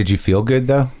 Did you feel good,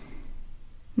 though?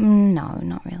 No,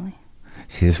 not really.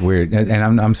 See, it's weird.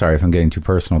 And I'm sorry if I'm getting too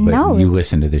personal, but you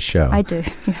listen to this show. I do.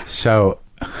 Yeah. So...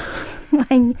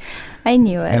 I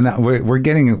knew it. And we're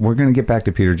going to get back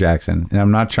to Peter Jackson. And I'm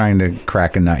not trying to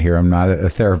crack a nut here. I'm not a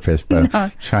therapist, but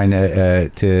I'm trying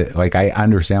to like, I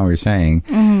understand what you're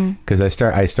saying, because I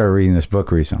started reading this book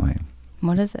recently.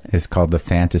 What is it? It's called The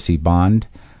Fantasy Bond.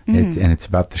 And it's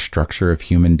about the structure of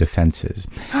human defenses.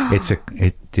 I'm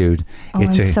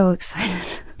so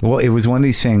excited. Well, it was one of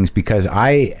these things, because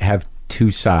I have two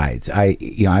sides.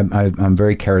 I'm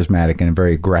very charismatic and a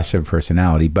very aggressive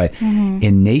personality, but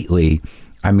innately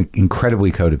I'm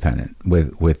incredibly codependent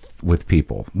with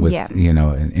people,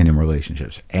 and in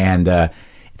relationships, and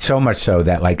so much so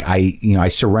that like I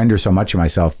surrender so much of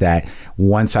myself that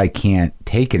once I can't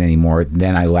take it anymore,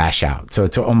 then I lash out. So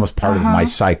it's almost part of my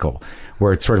cycle,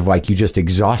 where it's sort of like you just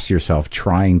exhaust yourself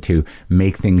trying to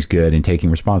make things good and taking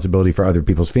responsibility for other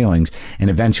people's feelings, and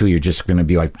eventually you're just going to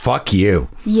be like, fuck you.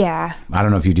 Yeah. I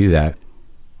don't know if you do that.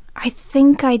 I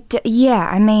think I did. Yeah,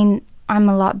 I mean, I'm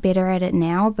a lot better at it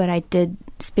now, but I did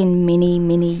spend many,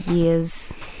 many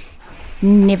years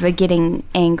never getting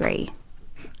angry.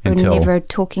 Or never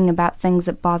talking about things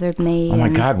that bothered me. Oh my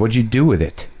God, what'd you do with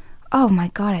it? Oh my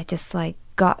God, I just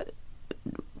got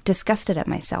disgusted at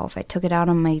myself. I took it out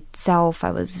on myself. I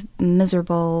was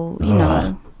miserable,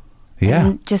 Yeah.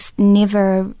 And just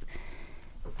never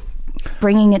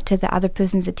bringing it to the other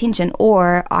person's attention.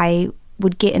 Or I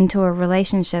would get into a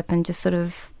relationship and just sort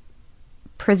of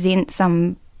present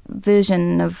some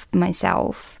version of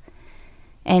myself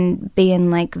and be in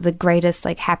the greatest,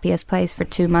 happiest place for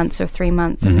 2 months or 3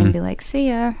 months, and then be like, see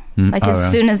ya.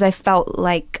 Soon as I felt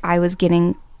like I was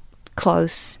getting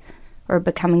close or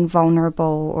becoming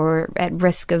vulnerable or at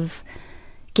risk of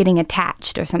getting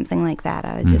attached or something like that,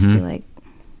 I would just be like,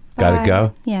 bye. Gotta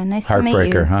go? Yeah, nice to meet you.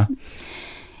 Heartbreaker, huh?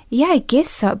 Yeah, I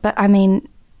guess so. But I mean,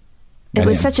 it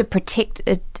was such a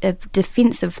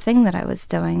defensive thing that I was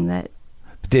doing that...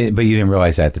 But you didn't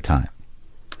realize that at the time?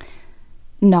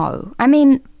 No. I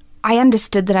mean, I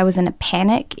understood that I was in a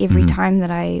panic every time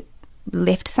that I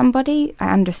left somebody,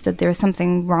 I understood there was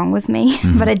something wrong with me,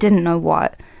 but I didn't know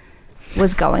what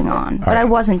was going on. But I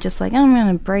wasn't just like, oh, I'm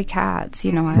going to break hearts,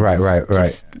 you know. Right.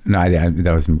 No,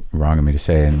 that was wrong of me to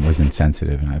say and was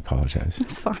insensitive, and I apologize.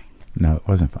 It's fine. No, it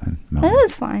wasn't fine. It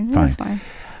is fine. It is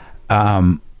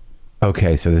fine.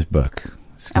 Okay, so this book.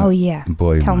 Oh, yeah.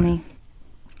 Tell me.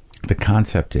 The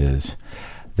concept is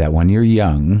that when you're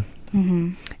young,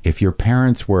 if your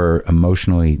parents were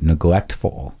emotionally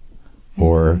neglectful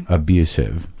or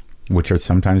abusive, which are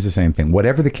sometimes the same thing,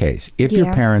 whatever the case, if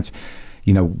your parents,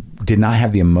 did not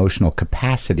have the emotional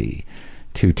capacity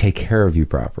to take care of you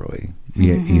properly,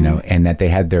 and that they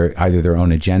had either their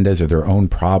own agendas or their own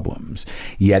problems,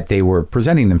 yet they were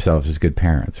presenting themselves as good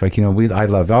parents. Like, I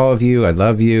love all of you. I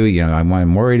love you.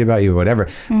 I'm worried about you, whatever.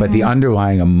 But the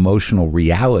underlying emotional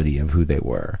reality of who they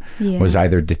were was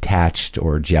either detached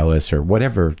or jealous or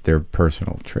whatever their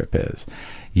personal trip is.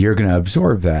 You're going to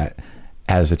absorb that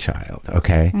as a child.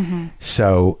 Okay.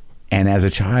 So, and as a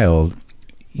child,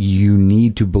 you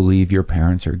need to believe your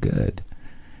parents are good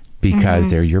because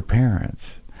they're your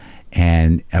parents.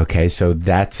 And okay, so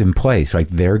that's in place. Like,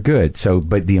 they're good. So,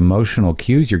 but the emotional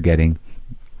cues you're getting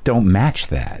don't match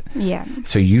that. Yeah.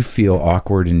 So you feel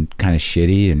awkward and kind of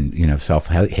shitty and,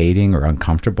 self-hating or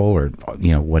uncomfortable or,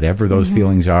 whatever those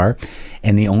feelings are.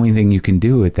 And the only thing you can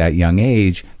do at that young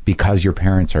age, because your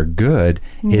parents are good,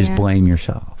 is blame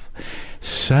yourself.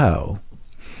 So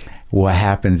what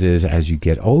happens is, as you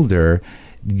get older,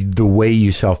 the way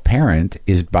you self-parent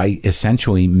is by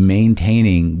essentially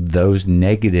maintaining those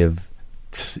negative,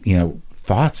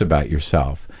 thoughts about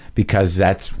yourself, because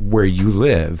that's where you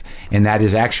live. And that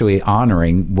is actually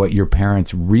honoring what your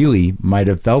parents really might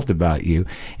have felt about you.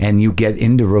 And you get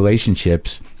into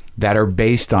relationships that are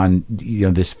based on,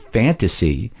 this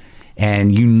fantasy,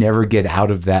 and you never get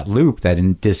out of that loop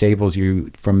that disables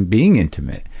you from being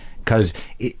intimate. Because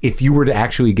if you were to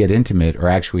actually get intimate or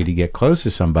actually to get close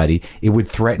to somebody, it would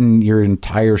threaten your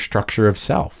entire structure of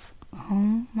self.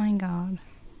 Oh, my God.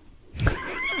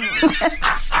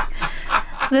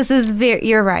 This is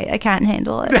you're right. I can't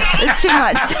handle it. It's too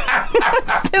much.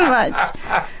 It's too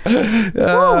much.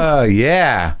 Oh,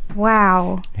 yeah.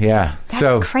 Wow. Yeah.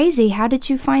 That's crazy. How did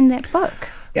you find that book?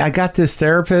 I got this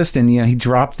therapist, and he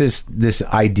dropped this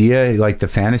idea, like the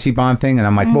fantasy bond thing, and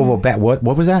I'm like, whoa, what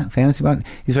was that, fantasy bond?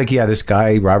 He's like, yeah, this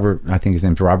guy Robert, I think his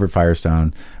name's Robert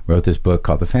Firestone, wrote this book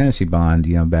called The Fantasy Bond,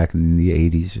 back in the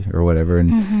 80s or whatever,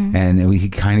 and he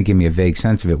kind of gave me a vague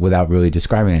sense of it without really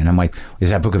describing it, and I'm like,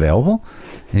 is that book available?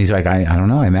 And he's like, I don't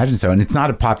know, I imagine so. And it's not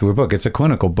a popular book; it's a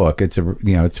clinical book. It's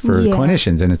it's for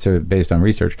clinicians, and it's based on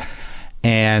research.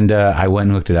 And I went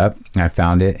and looked it up, and I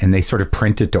found it, and they sort of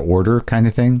print it to order kind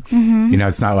of thing.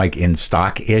 It's not like in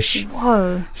stock-ish.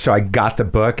 Whoa. So I got the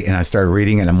book, and I started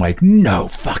reading it, and I'm like, no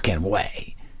fucking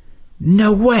way.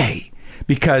 No way.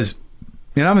 Because,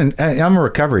 I'm a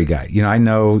recovery guy. I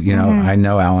know, I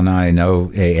know Al-Anon, I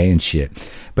know AA and shit.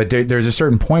 But there's a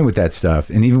certain point with that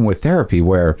stuff, and even with therapy,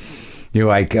 where you're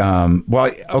like,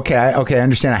 okay, I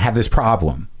understand I have this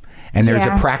problem. And there's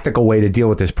a practical way to deal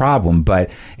with this problem,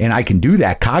 and I can do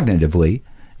that cognitively,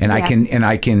 and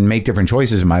I can make different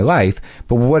choices in my life.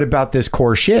 But what about this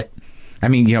core shit? I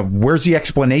mean, where's the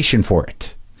explanation for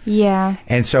it? Yeah.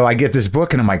 And so I get this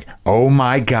book, and I'm like, oh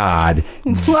my God,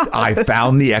 I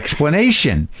found the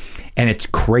explanation, and it's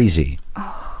crazy.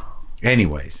 Oh.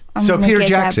 Anyways, so Peter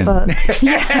Jackson. I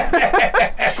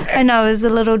know, it was a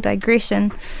little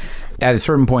digression. At a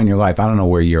certain point in your life, I don't know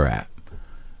where you're at.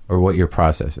 Or what your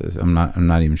process is. I'm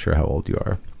not even sure how old you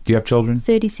are. Do you have children?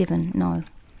 37. No.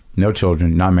 No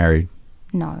children. Not married.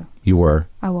 No. You were.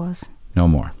 I was. No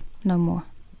more. No more.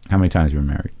 How many times you were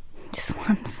married? Just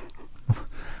once.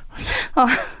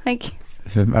 I guess.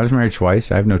 So I was married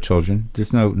twice. I have no children.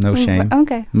 There's no shame.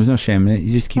 Okay. There's no shame in it.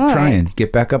 You just keep trying. Right.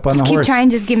 Get back up on the horse. Keep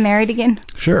trying. Just get married again.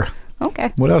 Sure.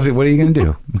 Okay. What else? What are you going to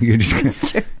do? You're just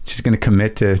going to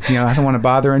commit to. I don't want to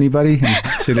bother anybody and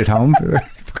sit at home for their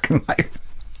fucking life.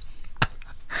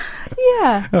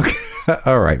 Yeah. Okay.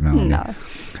 All right, Melanie.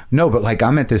 No, but like,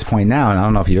 I'm at this point now, and I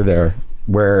don't know if you're there,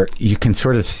 where you can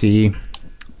sort of see,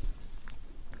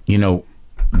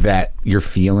 that your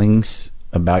feelings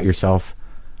about yourself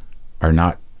are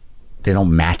not, they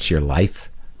don't match your life.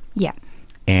 Yeah.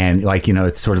 And like,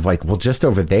 it's sort of like, well, just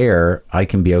over there, I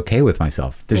can be okay with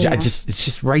myself. It's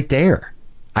just right there.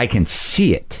 I can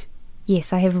see it.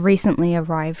 Yes, I have recently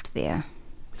arrived there.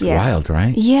 It's wild,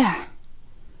 right? Yeah.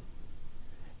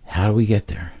 How do we get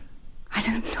there? I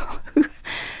don't know.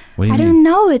 What do you mean? Don't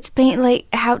know. It's been like,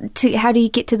 how do you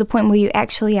get to the point where you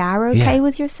actually are okay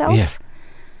with yourself? Yeah.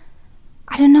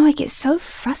 I don't know. I get so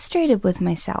frustrated with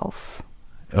myself.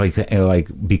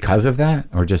 Like because of that,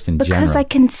 or just in general? Because I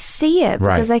can see it.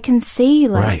 Right. Because I can see,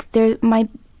 like, Right. my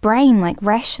brain, like,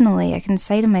 rationally, I can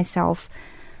say to myself,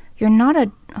 you're not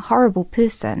a horrible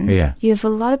person. Yeah. You have a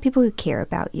lot of people who care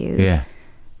about you. Yeah.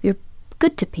 You're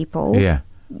good to people. Yeah.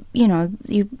 You know,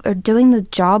 you are doing the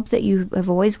job that you have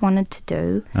always wanted to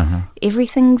do.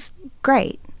 Everything's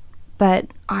great. But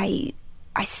I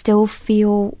still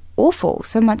feel awful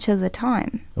so much of the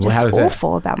time. Just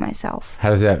awful about myself.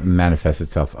 How does that manifest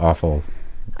itself? Awful.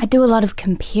 I do a lot of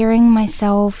comparing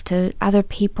myself to other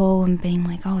people and being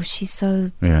like, oh, she's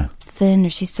so thin, or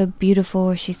she's so beautiful,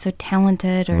 or she's so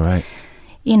talented, or,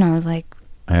 you know, like,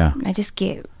 I just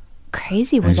get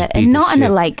crazy with it. And not in a,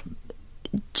 like,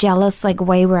 jealous, like,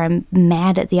 way where I'm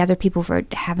mad at the other people for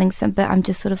having some, but I'm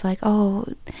just sort of like, oh,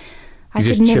 I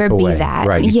should never be that.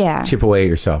 Right. You chip away at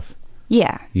yourself.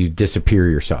 Yeah. You disappear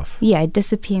yourself. Yeah, I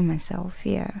disappear myself.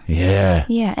 Yeah. Yeah.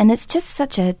 Yeah, and it's just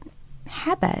such a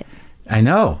habit. I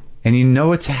know. And you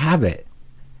know it's a habit.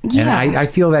 Yeah. And I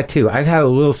feel that too. I've had a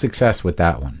little success with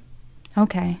that one.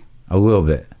 Okay. A little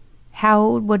bit.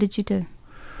 What did you do?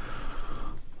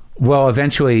 Well,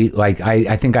 eventually, like,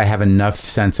 I think I have enough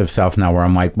sense of self now where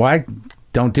I'm like, well, I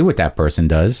don't do what that person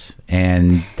does.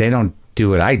 And they don't do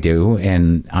what I do.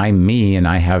 And I'm me, and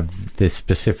I have this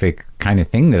specific kind of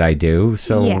thing that I do.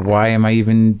 So why am I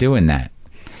even doing that?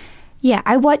 Yeah,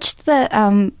 I watched the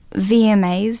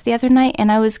VMAs the other night,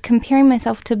 and I was comparing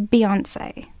myself to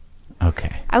Beyonce.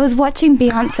 Okay. I was watching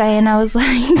Beyonce, and I was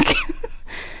like,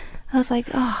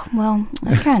 oh, well,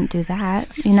 I can't do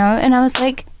that, you know? And I was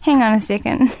like, hang on a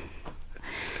second.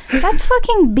 That's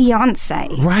fucking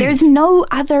Beyonce. Right. There's no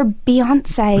other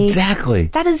Beyonce.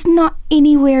 Exactly. That is not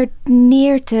anywhere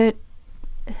near to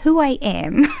who I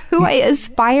am, who I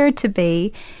aspire to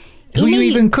be. Who you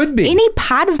even could be. Any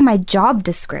part of my job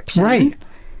description. Right.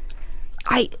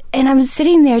 I was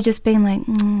sitting there just being like,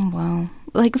 well,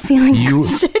 like feeling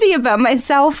shitty about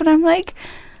myself. And I'm like,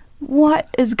 what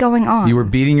is going on? You were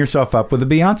beating yourself up with a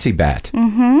Beyonce bat.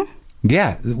 Mm-hmm.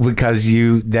 Yeah, because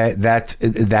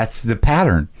that's the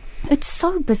pattern. It's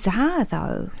so bizarre,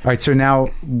 though. All right, so now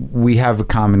we have a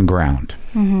common ground.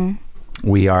 Mm-hmm.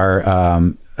 We are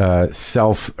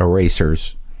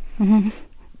self-erasers in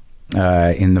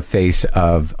the face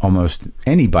of almost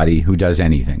anybody who does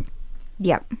anything.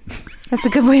 Yep. That's a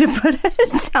good way to put it.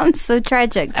 It sounds so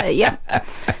tragic, but yeah,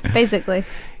 basically.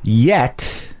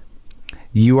 Yet,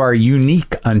 you are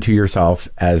unique unto yourself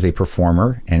as a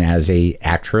performer and as a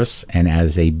actress and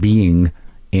as a being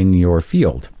in your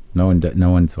field. No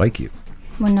one's like you.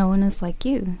 Well, no one is like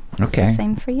you. Okay. It's the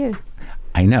same for you.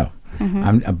 I know.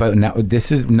 Mm-hmm. But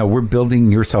now we're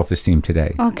building your self-esteem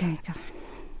today. Okay. Go.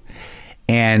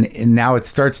 And now it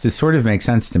starts to sort of make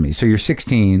sense to me. So you're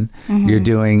 16, you're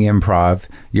doing improv,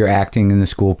 you're acting in the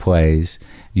school plays,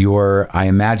 I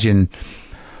imagine,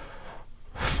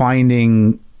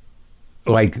 finding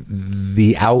like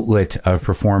the outlet of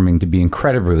performing to be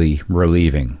incredibly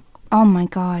relieving. Oh my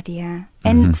God, yeah.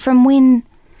 And from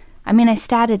I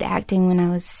started acting when I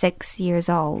was 6 years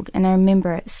old, and I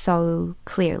remember it so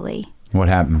clearly. What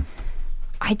happened?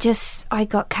 I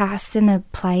got cast in a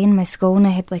play in my school, and I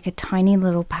had like a tiny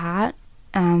little part.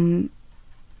 And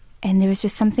there was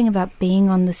just something about being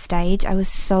on the stage. I was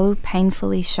so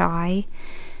painfully shy,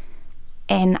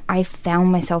 and I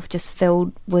found myself just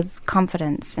filled with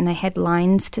confidence, and I had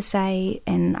lines to say,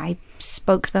 and I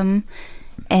spoke them,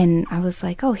 and I was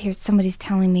like, oh, here's somebody's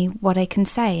telling me what I can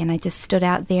say, and I just stood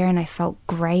out there, and I felt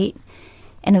great.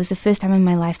 And it was the first time in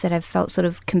my life that I felt sort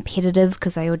of competitive,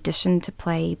 because I auditioned to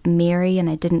play Mary and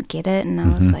I didn't get it. And I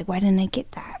was like, why didn't I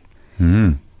get that?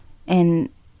 And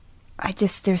I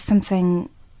just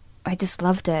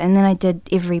loved it. And then I did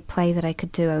every play that I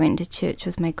could do. I went to church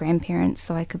with my grandparents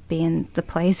so I could be in the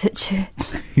plays at church.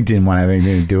 You didn't want to have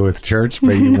anything to do with church,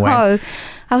 but you went. No.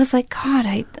 I was like, God,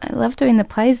 I love doing the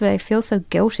plays, but I feel so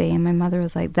guilty. And my mother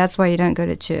was like, that's why you don't go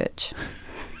to church.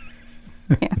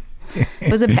 Yeah.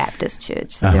 It was a Baptist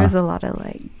church, so there was a lot of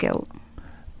like guilt.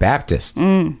 Baptist,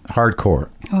 hardcore.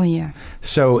 Oh yeah.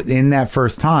 So in that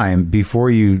first time, before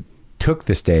you took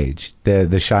the stage,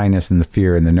 the shyness and the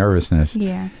fear and the nervousness.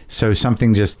 Yeah. So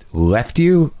something just left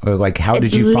you, or like how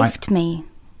did you find? It left me.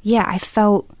 Yeah, I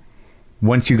felt.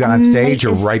 Once you got on stage,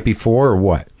 or right before, or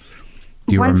what?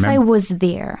 Do you remember? Once I was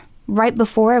there, right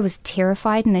before I was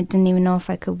terrified and I didn't even know if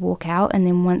I could walk out, and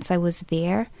then once I was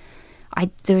there.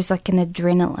 There was like an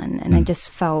adrenaline, and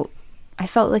I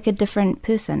felt like a different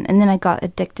person. And then I got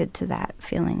addicted to that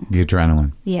feeling. The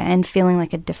adrenaline. Yeah, and feeling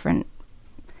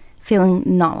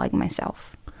not like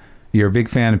myself. You're a big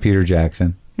fan of Peter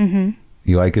Jackson. Mm-hmm.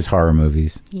 You like his horror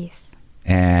movies. Yes.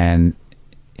 And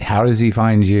how does he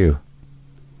find you?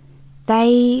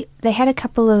 They had a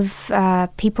couple of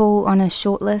people on a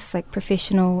short list, like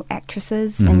professional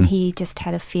actresses, and he just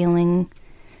had a feeling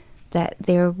that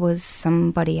there was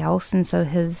somebody else, and so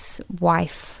his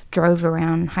wife drove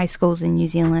around high schools in New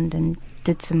Zealand and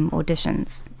did some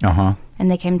auditions. And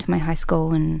they came to my high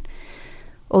school, and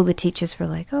all the teachers were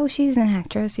like, "Oh, she's an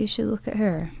actress, you should look at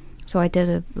her." So I did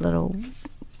a little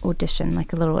audition,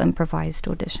 like a little improvised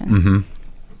audition.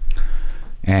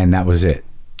 And that was it?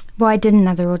 Well, I did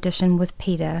another audition with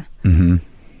Peter.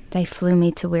 They flew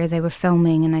me to where they were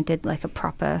filming, and I did like a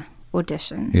proper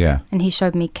audition. Yeah. And he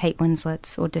showed me Kate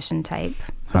Winslet's audition tape.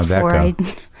 How'd that go?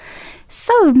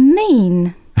 So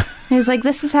mean. He was like,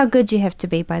 "This is how good you have to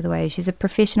be, by the way. She's a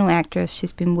professional actress.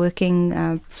 She's been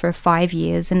working for 5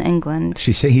 years in England."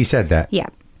 He said that? Yeah.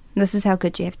 "This is how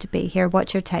good you have to be. Here,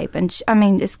 watch your tape." And I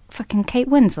mean, it's fucking Kate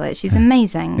Winslet. She's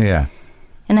amazing. Yeah.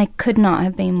 And I could not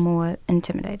have been more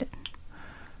intimidated.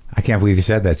 I can't believe he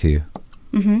said that to you.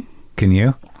 Can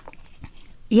you?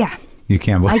 Yeah. You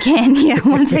can? I can, yeah.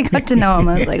 Once I got to know him,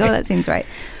 I was like, "Oh, that seems right."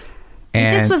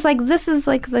 And it just was like, this is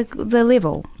like the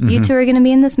level. You two are going to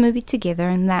be in this movie together,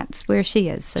 and that's where she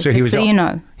is. So he just was, so you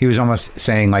know. He was almost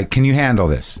saying, like, "Can you handle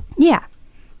this?" Yeah.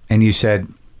 And you said...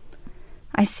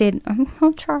 I said,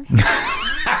 "I'll try."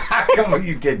 Come on,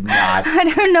 you did not. I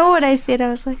don't know what I said. I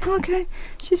was like, "Okay,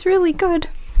 she's really good."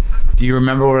 Do you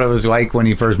remember what it was like when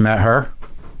you first met her?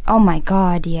 Oh my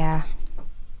God, yeah.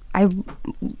 I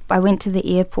went to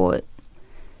the airport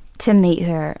to meet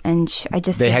her, and I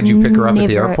just... They had you pick her up at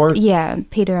the airport? Yeah,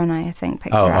 Peter and I think,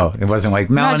 picked her up. Oh, it wasn't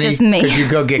like, "Melanie, not just me. could you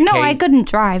go get No, Kate?" I couldn't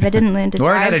drive. I didn't learn to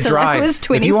drive. Learn how to till drive. I was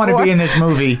 24. If you want to be in this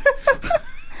movie,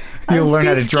 you'll learn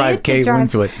how to drive Kate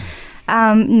Winslet.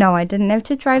 No, I didn't have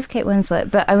to drive Kate Winslet,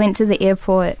 but I went to the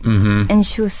airport, and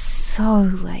she was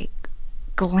so, like,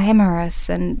 glamorous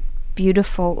and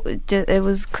beautiful. It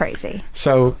was crazy.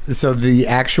 So the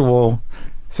actual...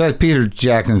 So that Peter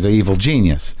Jackson's an evil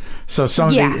genius. So some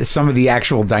of the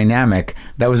actual dynamic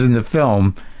that was in the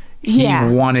film, he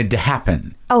wanted to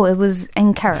happen. Oh, it was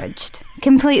encouraged.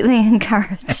 Completely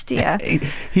encouraged, yeah.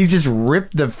 He just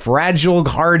ripped the fragile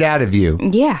heart out of you.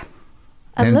 Yeah.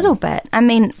 A little bit. I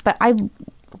mean, but I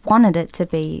wanted it to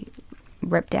be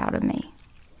ripped out of me.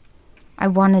 I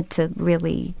wanted to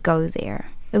really go there.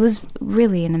 It was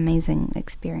really an amazing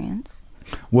experience.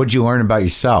 What'd you learn about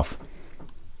yourself?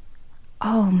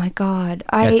 Oh my God.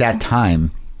 At that time?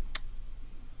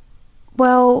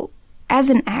 Well, as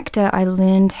an actor, I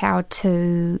learned how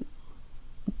to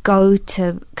go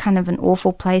to kind of an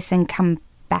awful place and come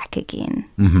back again.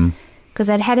 Because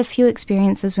I'd had a few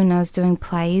experiences when I was doing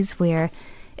plays where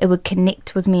it would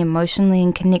connect with me emotionally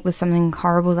and connect with something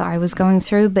horrible that I was going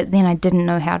through, but then I didn't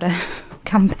know how to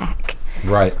come back.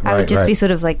 Right. I would just be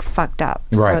sort of like fucked up.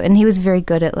 Right. So, and he was very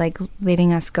good at like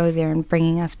letting us go there and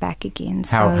bringing us back again.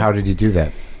 So How did you do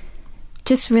that?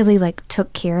 Just really like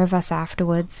took care of us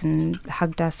afterwards and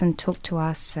hugged us and talked to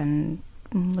us and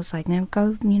was like, "Now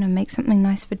go, make something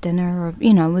nice for dinner," or,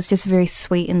 it was just very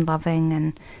sweet and loving.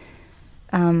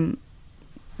 And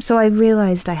so I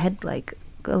realized I had like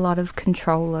a lot of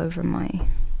control over my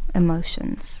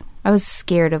emotions. I was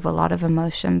scared of a lot of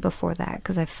emotion before that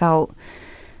because I felt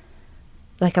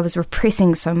like I was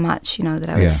repressing so much, that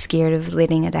I was scared of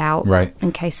letting it out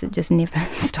in case it just never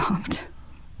stopped.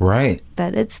 Right.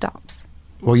 But it stops.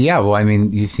 Well, yeah. Well, I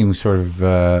mean, you seem sort of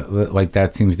like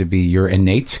that seems to be your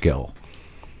innate skill.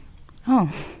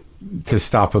 Oh. To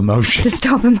stop emotion. To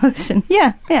stop emotion.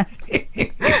 Yeah.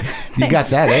 You got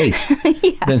that aced.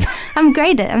 Yeah. I'm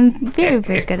very,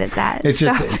 very good at that. It's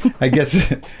just, I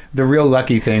guess the real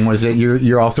lucky thing was that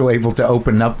you're also able to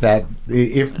open up that,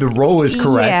 if the role is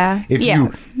correct,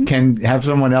 you can have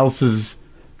someone else's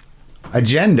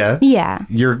agenda,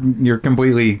 you're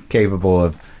completely capable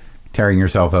of tearing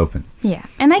yourself open. Yeah.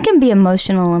 And I can be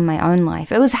emotional in my own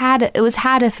life. It was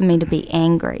harder for me to be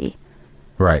angry.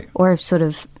 Right. Or sort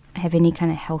of have any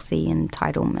kind of healthy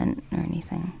entitlement or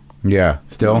anything. Yeah.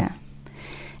 Still? Yeah.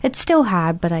 It's still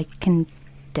hard, but I can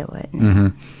do it.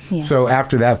 Yeah. So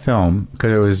after that film,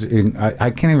 because it was, I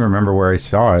can't even remember where I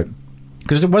saw it,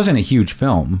 because it wasn't a huge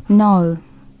film. No.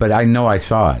 But I know I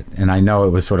saw it, and I know it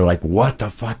was sort of like, what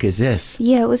the fuck is this?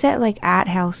 Yeah, it was at like art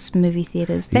house movie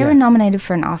theaters. They were nominated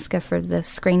for an Oscar for the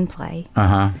screenplay.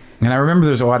 And I remember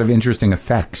there's a lot of interesting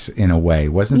effects in a way,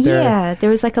 wasn't there? Yeah,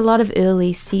 there was like a lot of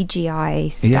early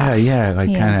CGI stuff. Yeah,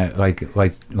 like kind of like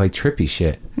trippy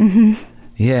shit.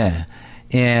 Yeah.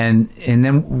 And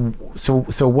then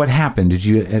so what happened? Did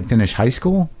you finish high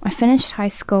school? I finished high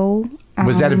school.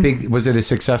 Was it a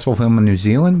successful film in New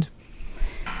Zealand?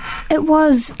 It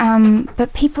was,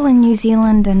 but people in New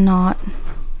Zealand are not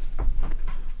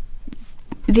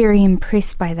very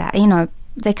impressed by that.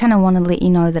 they kind of want to let you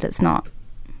know that it's not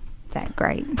that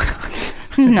great.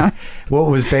 You know. Well, it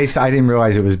was based, I didn't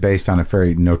realize it was based on a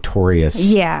very notorious.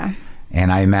 Yeah.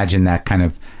 And I imagine that kind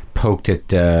of poked at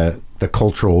the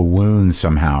cultural wound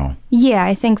somehow. Yeah,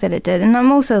 I think that it did. And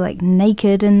I'm also like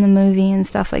naked in the movie and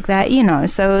stuff like that, you know.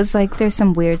 So it was like there's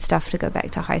some weird stuff to go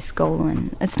back to high school.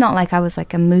 And it's not like I was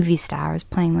like a movie star. I was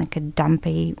playing like a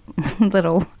dumpy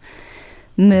little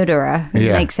murderer who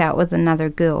makes out with another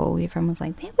girl. Everyone was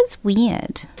like, that was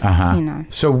weird. You know.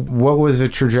 So what was the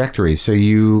trajectory? So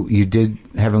you did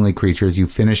Heavenly Creatures, you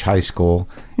finished high school,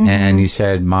 and you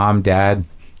said, Mom, Dad,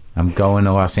 I'm going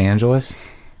to Los Angeles?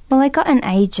 Well, I got an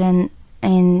agent,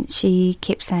 and she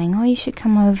kept saying, oh, you should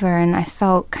come over, and I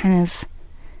felt kind of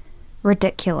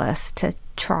ridiculous to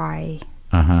try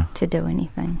to do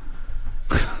anything.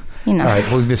 You know. All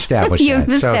right, we've established You've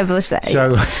established that.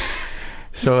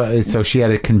 So she had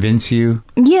to convince you?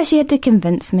 Yeah, she had to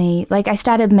convince me. Like, I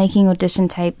started making audition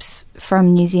tapes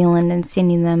from New Zealand and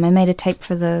sending them. I made a tape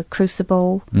for the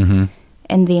Crucible, and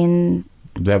then...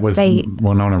 That was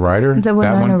Winona Ryder? The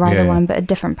Winona Ryder one, but a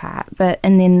different part.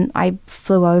 And then I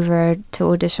flew over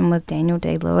to audition with Daniel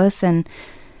Day-Lewis, and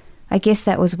I guess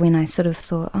that was when I sort of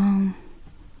thought, oh,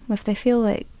 if they feel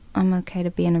like I'm okay to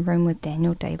be in a room with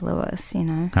Daniel Day-Lewis, you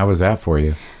know. How was that for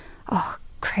you? Oh,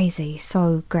 crazy.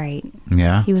 So great.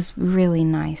 Yeah? He was really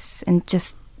nice, and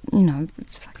just, you know,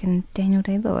 it's fucking Daniel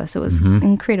Day-Lewis. It was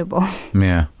incredible.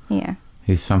 Yeah. Yeah.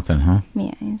 He's something, huh?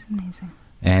 Yeah, he's amazing.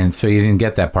 And so you didn't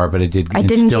get that part, but it did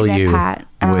instill you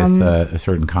with a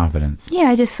certain confidence. Yeah,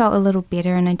 I just felt a little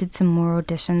better, and I did some more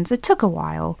auditions. It took a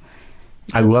while.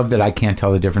 I love that I can't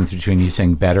tell the difference between you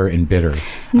saying better and bitter.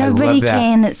 Nobody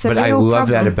can. It's a real problem. But I love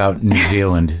that about New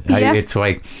Zealand. Yeah. It's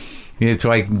like,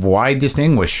 why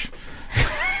distinguish?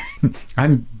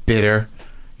 I'm bitter.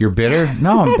 You're bitter?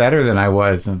 No, I'm better than I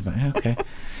was. I'm like, okay.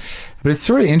 But it's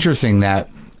sort of interesting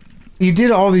that you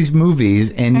did all these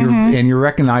movies and you're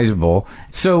recognizable.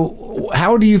 So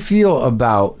how do you feel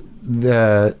about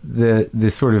the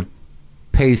sort of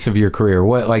pace of your career?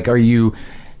 What, like, are you,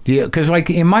 because like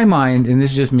in my mind, and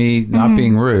this is just me not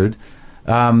being rude,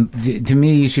 to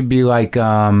me you should be like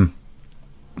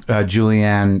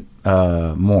Julianne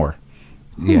Moore.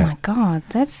 Yeah. Oh my God,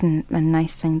 that's a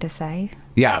nice thing to say.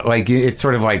 Yeah, like it's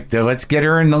sort of like, let's get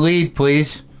her in the lead,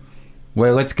 please.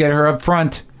 Well, let's get her up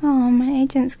front. Oh, my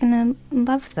agent's gonna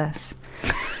love this.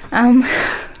 I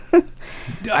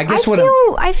guess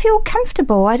I feel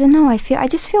comfortable. I don't know. I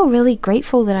just feel really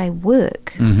grateful that I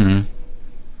work.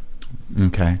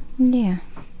 Okay. Yeah,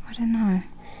 I don't know.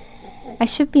 I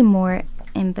should be more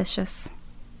ambitious.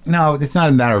 No, it's not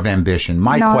a matter of ambition.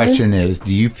 My question is,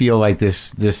 do you feel like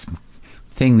this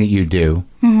thing that you do,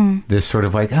 this sort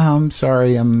of like, oh, I'm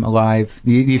sorry, I'm alive.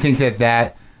 Do you think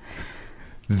that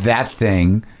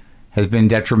thing has been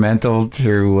detrimental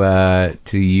to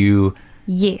you?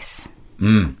 Yes.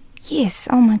 Yes.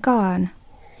 Oh my God.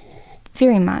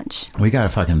 Very much. We gotta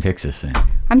fucking fix this thing.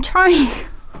 I'm trying.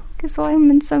 Because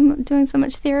I'm doing so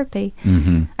much therapy.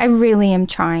 I really am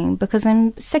trying because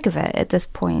I'm sick of it at this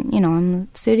point. You know, I'm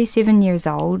 37 years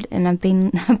old and I've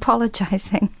been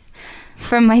apologizing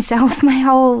for myself my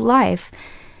whole life.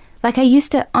 Like, I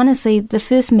used to, honestly, the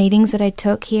first meetings that I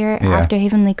took here after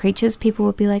Heavenly Creatures, people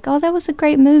would be like, oh, that was a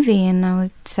great movie. And I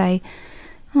would say,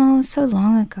 oh, so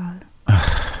long ago.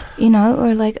 You know,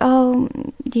 or like, oh,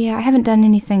 yeah, I haven't done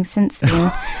anything since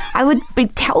then. I would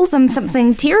tell them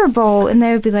something terrible, and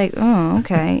they would be like, oh,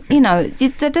 okay. You know,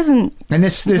 that doesn't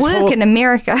work in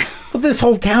America. Well, this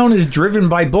whole town is driven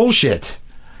by bullshit.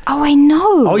 Oh, I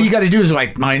know. All you got to do is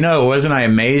like, I know, wasn't I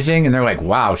amazing? And they're like,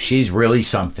 wow, she's really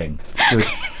something.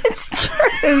 It's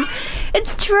true.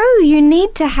 It's true. You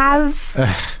need to have...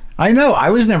 I know.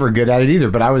 I was never good at it either,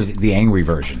 but I was the angry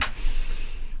version.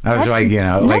 I was like, you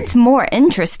know... That's more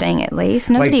interesting, at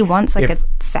least. Nobody wants a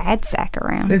sad sack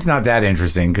around. It's not that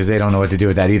interesting, because they don't know what to do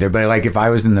with that either. But like, if I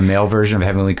was in the male version of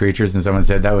Heavenly Creatures and someone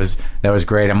said that was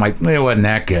great, I'm like, it wasn't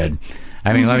that good.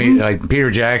 I mean, like,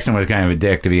 Peter Jackson was kind of a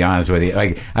dick, to be honest with you.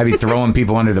 Like, I'd be throwing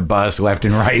people under the bus left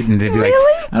and right, and they'd be like,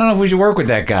 I don't know if we should work with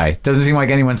that guy. Doesn't seem like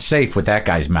anyone's safe with that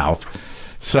guy's mouth.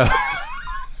 So...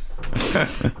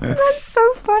 That's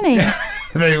so funny.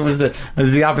 It was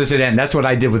the opposite end. That's what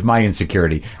I did with my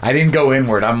insecurity. I didn't go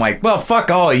inward. I'm like, well,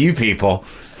 fuck all of you people.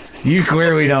 You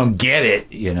clearly don't get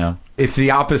it, you know. It's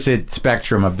the opposite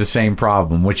spectrum of the same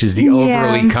problem, which is the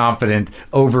overly confident,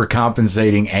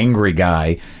 overcompensating, angry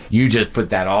guy. You just put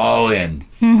that all in.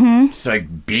 It's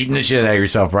like beating the shit out of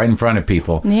yourself right in front of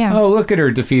people. Yeah. Oh, look at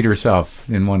her defeat herself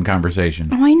in one conversation.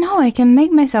 Oh, I know. I can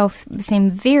make myself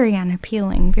seem very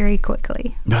unappealing very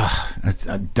quickly.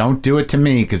 Don't do it to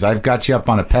me, because I've got you up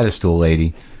on a pedestal,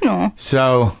 lady. No.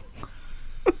 So...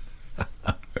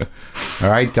 All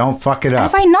right, don't fuck it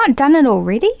up. Have I not done it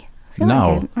already? I feel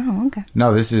No. like oh, okay.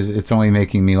 No, it's only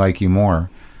making me like you more.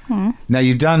 Now,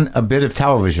 you've done a bit of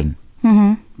television.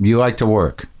 Mm-hmm. You like to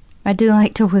work. I do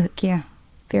like to work, yeah.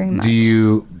 Very much.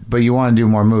 But you want to do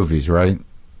more movies, right?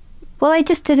 Well, I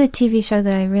just did a TV show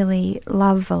that I really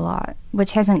love a lot,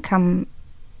 which hasn't come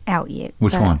out yet.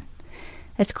 Which one?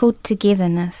 It's called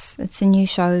Togetherness. It's a new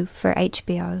show for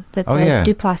HBO that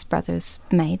the Duplass brothers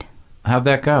made. How'd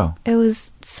that go? It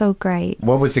was so great.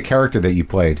 What was the character that you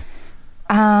played?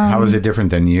 How was it different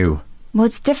than you? Well,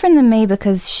 it's different than me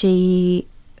because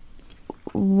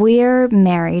we're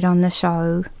married on the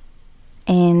show,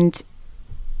 and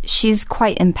she's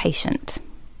quite impatient,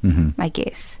 I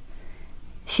guess.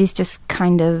 She's just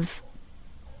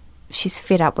she's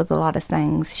fed up with a lot of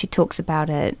things. She talks about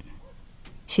it.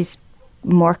 She's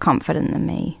more confident than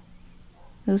me.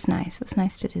 It was nice. It was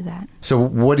nice to do that. So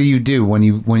what do you do when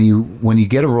you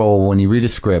get a role, when you read a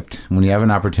script, when you have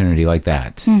an opportunity like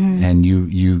that, and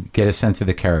you get a sense of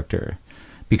the character?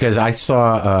 Because I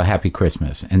saw Happy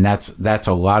Christmas, and that's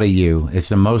a lot of you. It's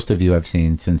the most of you I've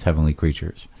seen since Heavenly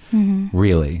Creatures.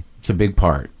 Really, it's a big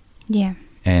part. Yeah,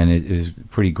 and it was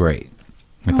pretty great.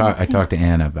 I talked to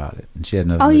Anna about it, and she had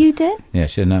nothing. Oh, you did? Yeah,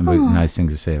 she had nothing but nice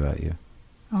things to say about you.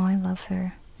 Oh, I love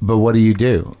her. But what do you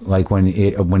do? Like when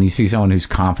you see someone who's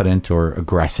confident or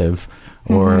aggressive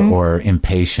or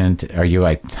impatient, are you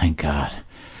like, thank God,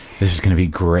 this is going to be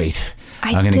great?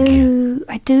 I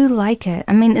do like it.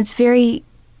 I mean, it's very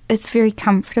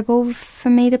comfortable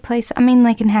for me to play. I mean,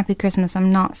 like in Happy Christmas,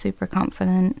 I'm not super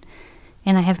confident,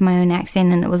 and I have my own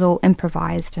accent, and it was all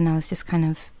improvised, and I was just kind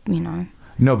of,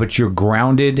 No, but you're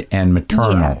grounded and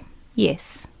maternal. Yeah.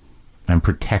 Yes. And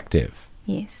protective.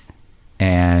 Yes.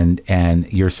 And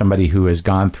you're somebody who has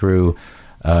gone through,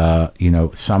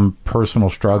 some personal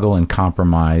struggle and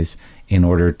compromise in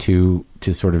order to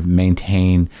sort of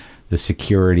maintain the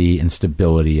security and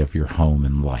stability of your home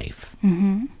and life.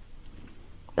 Mm-hmm.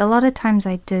 A lot of times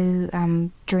I do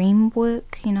dream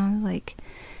work, like,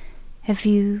 have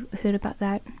you heard about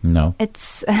that? No.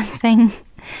 It's a thing.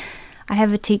 I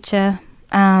have a teacher.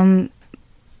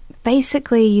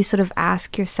 Basically, you sort of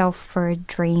ask yourself for a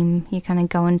dream. You kind of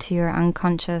go into your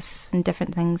unconscious and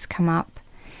different things come up.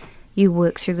 You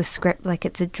work through the script like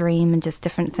it's a dream and just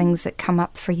different things that come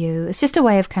up for you. It's just a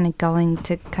way of kind of going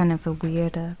to kind of a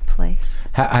weirder place.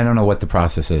 I don't know what the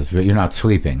process is, but you're not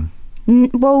sleeping.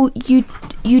 Well, you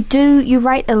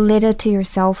write a letter to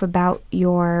yourself about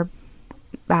your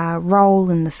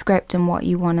role in the script and what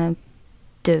you want to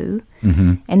do,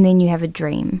 and then you have a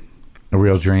dream. A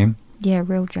real dream? Yeah,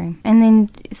 real dream. And then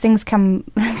things come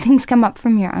up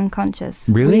from your unconscious.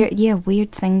 Really?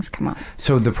 Weird things come up.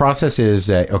 So the process is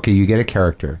that, okay, you get a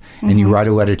character and you write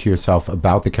a letter to yourself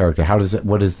about the character.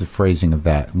 What is the phrasing of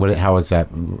that? How is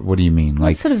that? What do you mean? Well,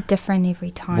 it's sort of different every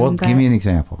time. Well, give me an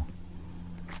example.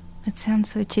 It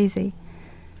sounds so cheesy.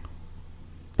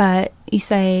 But you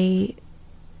say,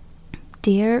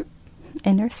 dear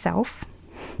inner self.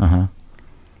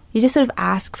 You just sort of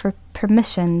ask for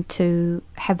permission to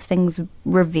have things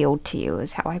revealed to you,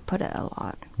 is how I put it a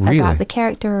lot. Really? About the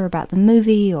character or about the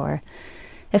movie, or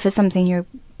if it's something you're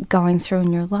going through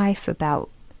in your life about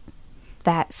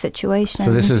that situation.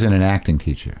 So this isn't an acting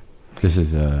teacher. This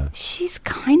is She's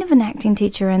kind of an acting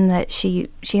teacher in that she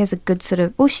has a good sort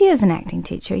of... Well, she is an acting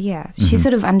teacher, yeah. She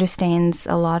sort of understands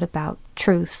a lot about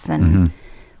truth and...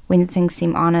 when things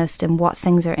seem honest and what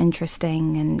things are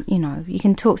interesting, and you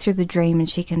can talk through the dream and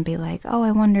she can be like, oh,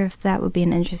 I wonder if that would be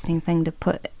an interesting thing to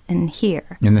put in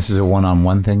here. And this is a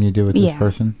one-on-one thing you do with this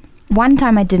person? One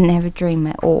time I didn't have a dream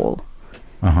at all.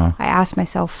 I asked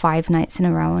myself 5 nights in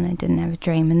a row and I didn't have a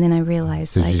dream, and then I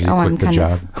realized I'm kind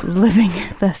of living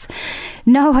this.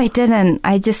 No, I didn't.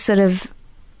 I just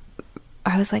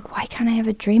I was like, why can't I have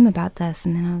a dream about this?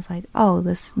 And then I was like, oh,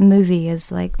 this movie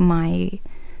is like my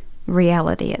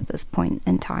reality at this point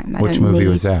in time. Which movie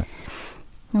was that?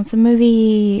 It's a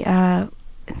movie, the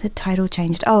title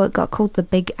changed. Oh, it got called The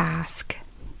Big Ask.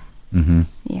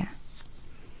 Yeah.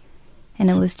 And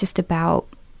it was just about,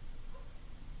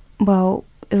 well,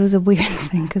 it was a weird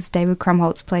thing because David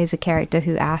Krumholtz plays a character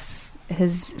who asks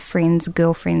his friends'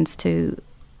 girlfriends to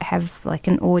have like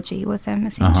an orgy with him,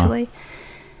 essentially.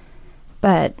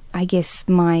 But I guess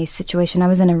my situation, I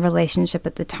was in a relationship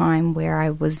at the time where I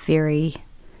was very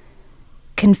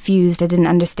confused. I didn't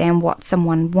understand what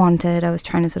someone wanted. I was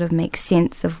trying to sort of make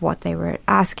sense of what they were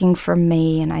asking from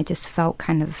me, and I just felt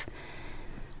kind of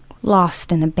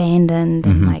lost and abandoned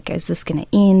and like, is this going to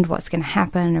end? What's going to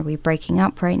happen? Are we breaking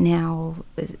up right now?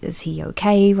 Is he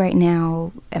okay right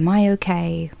now? Am I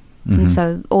okay? And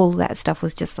so all that stuff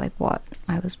was just like what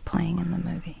I was playing in the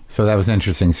movie. So that was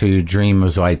interesting. So your dream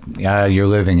was like, you're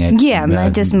living it. Yeah,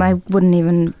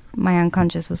 my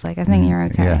unconscious was like, I think you're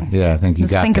okay. Yeah, I think you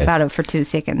just got think this. about it for 2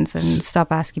 seconds and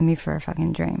stop asking me for a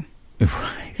fucking dream.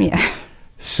 Right. Yeah.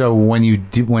 So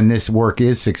when this work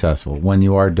is successful, when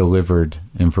you are delivered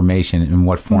information, in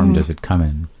what form does it come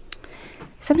in?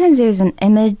 Sometimes there's an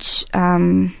image,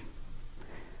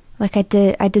 like I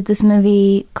did this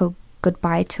movie called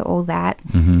Goodbye to All That,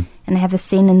 and I have a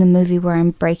scene in the movie where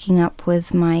I'm breaking up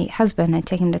with my husband. I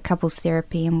take him to couples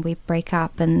therapy and we break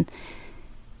up, and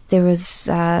there was,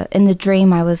 in the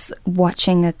dream, I was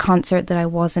watching a concert that I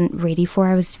wasn't ready for.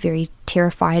 I was very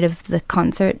terrified of the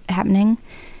concert happening.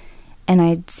 And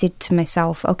I said to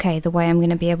myself, okay, the way I'm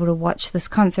going to be able to watch this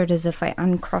concert is if I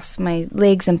uncross my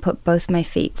legs and put both my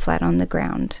feet flat on the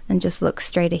ground and just look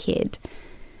straight ahead.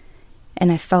 And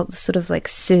I felt the sort of like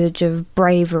surge of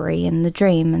bravery in the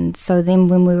dream. And so then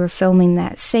when we were filming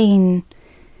that scene,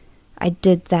 I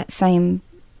did that same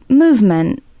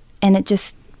movement, and it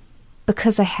just,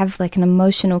 because I have like an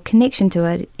emotional connection to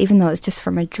it, even though it's just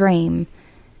from a dream,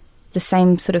 the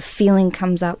same sort of feeling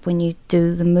comes up when you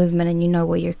do the movement and you know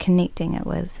what you're connecting it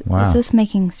with. Wow. Is this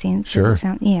making sense? Sure.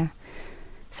 Yeah.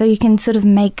 So you can sort of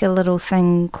make a little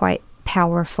thing quite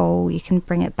powerful. You can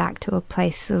bring it back to a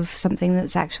place of something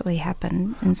that's actually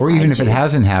happened inside Or even if you. it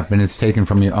hasn't happened, it's taken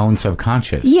from your own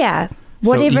subconscious. Yeah. So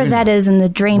Whatever even- that is in the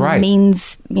dream Right.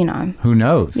 means, you know. Who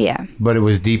knows? Yeah. But it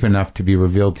was deep enough to be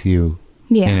revealed to you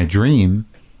Yeah. in a dream.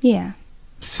 Yeah.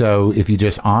 So if you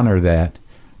just honor that,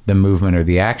 the movement or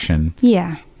the action,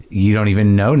 Yeah. you don't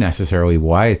even know necessarily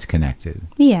why it's connected.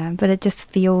 Yeah. But it just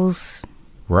feels,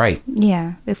 Right.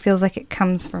 yeah, it feels like it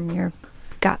comes from your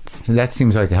guts. That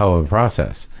seems like a hell of a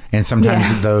process. And sometimes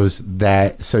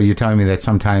Yeah. so you're telling me that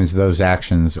sometimes those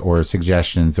actions or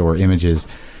suggestions or images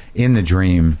in the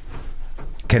dream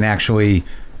can actually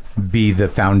be the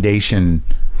foundation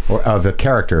of a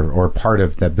character or part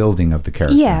of the building of the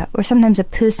character. Yeah, or sometimes a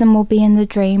person will be in the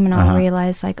dream and I'll Uh-huh.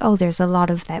 realize like, oh, there's a lot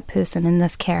of that person in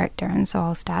this character, and so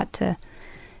I'll start to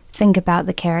think about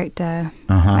the character.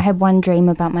 Uh-huh. I had one dream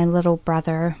about my little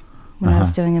brother when I was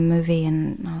Uh-huh. doing a movie,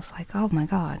 and I was like, oh my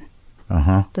God,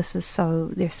 Uh-huh. this is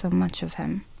there's so much of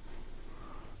him.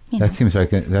 You That know? seems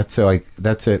like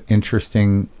that's an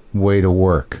interesting way to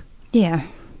work. Yeah.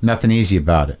 Nothing easy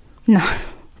about it. No,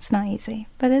 it's not easy,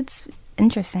 but it's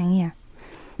interesting, yeah.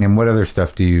 And what other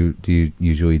stuff do you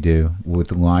usually do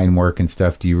with line work and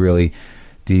stuff? Do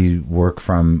you work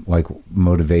from like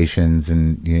motivations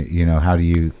and you know, how do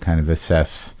you kind of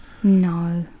assess?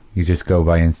 No, You just go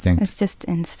by instinct? it's just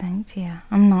instinct, yeah.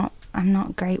 I'm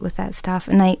not great with that stuff,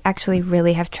 and I actually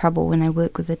really have trouble when I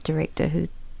work with a director who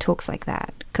talks like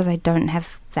that, because I don't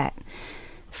have that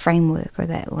framework or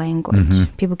that language. Mhm.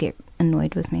 People get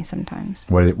annoyed with me sometimes.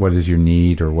 What is your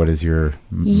need, or what is your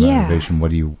Yeah. motivation?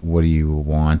 What do you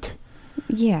want?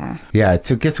 Yeah. Yeah,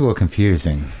 it gets a little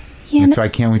confusing. Yeah, It's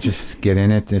like, can't we just get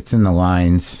in it? It's in the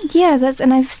lines. yeah,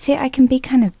 and I've said I can be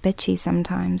kind of bitchy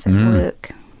sometimes at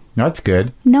work. No, that's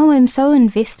good. No, I'm so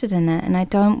invested in it, and I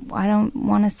don't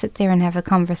want to sit there and have a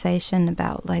conversation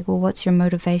about like, well, what's your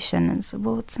motivation? And so,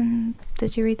 well,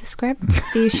 did you read the script?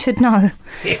 You should know.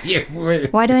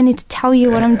 Why do I need to tell you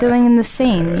what I'm doing in the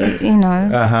scene? You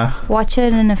know, watch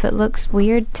it, and if it looks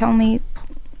weird, tell me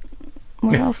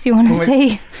what else you want to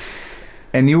see.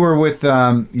 And you were with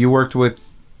you worked with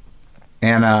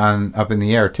Anna on Up in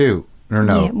the Air too, or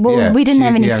no? Yeah. Well, we didn't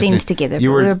have any scenes together, You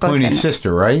but were we were both in Clooney's it.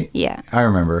 sister, right? Yeah. I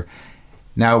remember.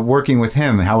 Now working with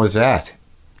him, how was that?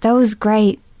 That was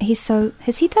great.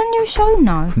 Has he done your show?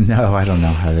 No. No, I don't know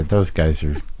how to. Those guys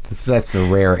are. That's the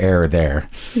rare air there.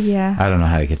 Yeah. I don't know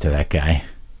how to get to that guy.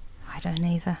 I don't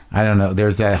either. I don't know.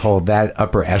 There's that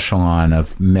upper echelon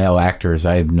of male actors.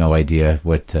 I have no idea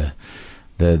what the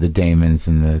Damons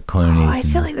and the Clooneys. Oh, I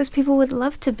feel like those people would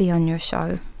love to be on your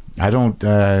show. I don't.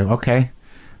 Okay,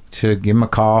 should give him a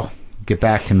call. Get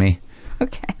back to me.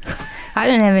 Okay. I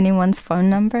don't have anyone's phone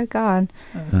number. God.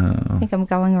 I think I'm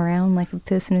going around like a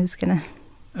person who's going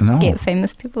to No, get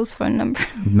famous people's phone number.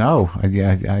 no.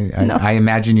 No. I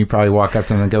imagine you probably walk up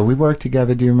to them and go, "We worked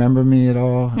together. Do you remember me at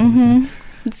all?" Mm-hmm.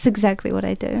 It's exactly what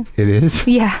I do. It is.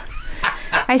 Yeah.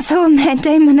 I saw Matt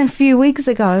Damon a few weeks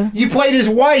ago. You played his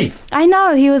wife. I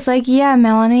know. He was like, yeah,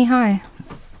 Melanie, hi.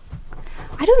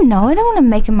 I don't know. I don't want to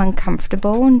make him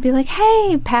uncomfortable and be like,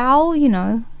 hey, pal, you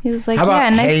know. He was like, How about, yeah,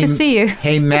 nice hey, to see you.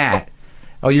 Hey, Matt.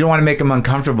 Oh, you don't want to make him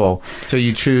uncomfortable, so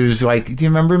you choose like, do you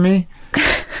remember me?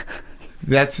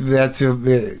 No,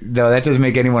 that doesn't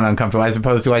make anyone uncomfortable. As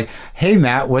opposed to like, hey,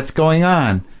 Matt, what's going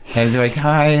on? And they're like,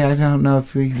 hi, I don't know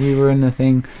if we were in the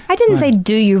thing. I didn't say,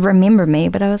 do you remember me?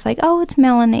 But I was like, oh, it's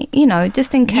Melanie. You know,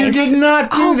 just in case. You did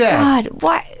not do that. Oh, God.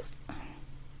 What?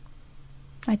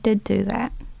 I did do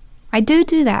that. I do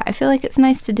that. I feel like it's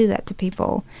nice to do that to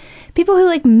people. People who,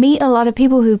 like, meet a lot of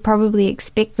people who probably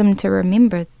expect them to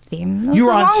remember them. You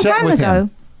were on set with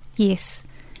him? Yes.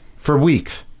 For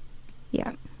weeks?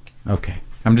 Yeah. Okay.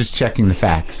 I'm just checking the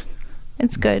facts.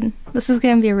 It's good. This is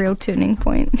going to be a real turning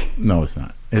point. No, it's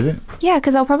not. Is it? Yeah,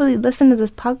 because I'll probably listen to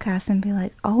this podcast and be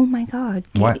like, oh, my God,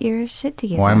 get your shit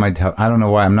together. Why am I tough? I don't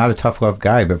know why. I'm not a tough love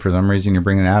guy, but for some reason you're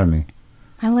bringing it out of me.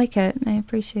 I like it. I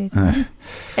appreciate it.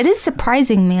 It is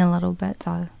surprising me a little bit,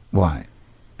 though. Why?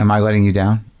 Am I letting you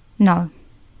down? No.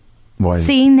 Why?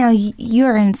 See, now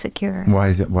you're insecure. Why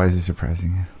is it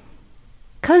surprising you?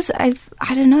 Because I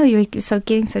don't know, you're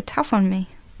getting so tough on me.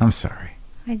 I'm sorry.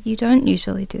 You don't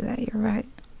usually do that. You're right.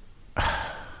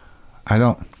 I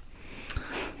don't.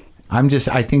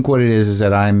 I think what it is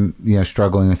that I'm,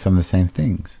 struggling with some of the same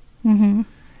things. Mm-hmm.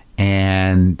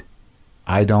 And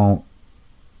I don't,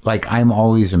 I'm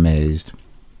always amazed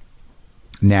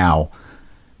now,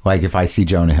 if I see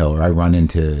Jonah Hill or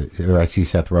I see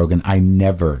Seth Rogen, I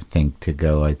never think to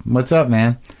go what's up,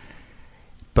 man?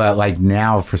 But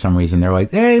now for some reason they're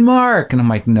like, hey, Marc. And I'm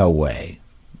like, no way.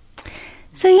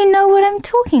 So you know what I'm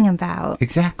talking about.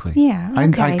 Exactly. Yeah.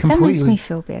 Okay. That makes me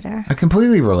feel better. I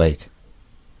completely relate.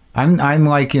 I'm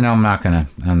like, I'm not gonna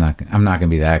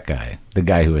be that guy. The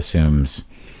guy who assumes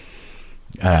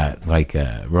a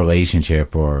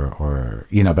relationship or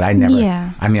but I never.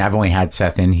 Yeah. I mean, I've only had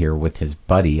Seth in here with his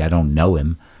buddy. I don't know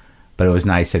him, but it was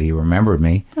nice that he remembered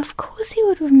me. Of course he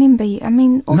would remember you. I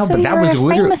mean, also, no, but that was a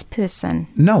famous person.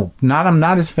 No, I'm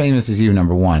not as famous as you,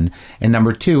 number one. And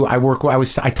number two, I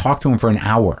talked to him for an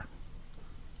hour.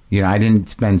 I didn't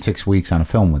spend 6 weeks on a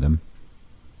film with him.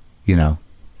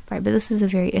 Right, but this is a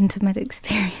very intimate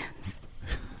experience.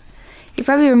 He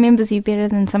probably remembers you better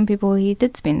than some people he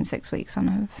did spend 6 weeks on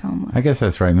a film with. I guess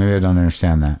that's right. Maybe I don't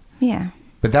understand that. Yeah.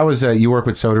 But that was, you worked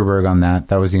with Soderbergh on that.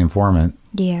 That was The Informant.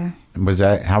 Yeah.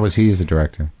 How was he as a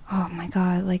director? Oh my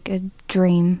God, a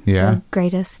dream. Yeah. The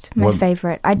greatest. My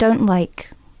favorite. I don't like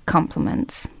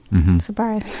compliments. Mm-hmm.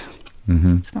 Surprise.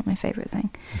 Mm-hmm. It's not my favorite thing.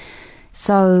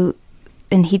 So,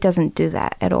 and he doesn't do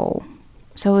that at all.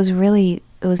 So it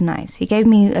was nice. He gave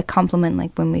me a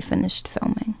compliment when we finished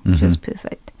filming, which was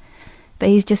perfect. But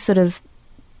he's just sort of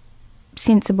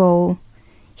sensible.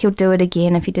 He'll do it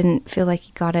again if he didn't feel like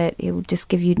he got it. He'll just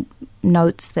give you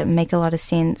notes that make a lot of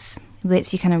sense. He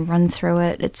lets you kind of run through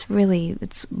it. It's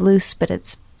loose, but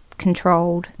it's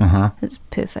controlled. Uh-huh. It's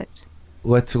perfect.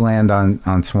 Let's land on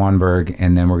Swanberg,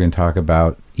 and then we're going to talk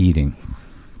about eating.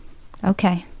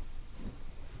 Okay.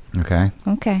 Okay?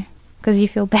 Okay. Because you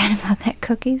feel bad about that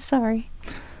cookie? Sorry.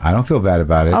 I don't feel bad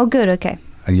about it. Oh, good. Okay.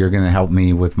 You're going to help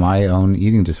me with my own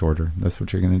eating disorder. That's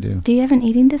what you're going to do. Do you have an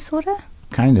eating disorder?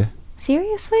 Kind of.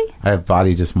 Seriously? I have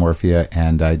body dysmorphia,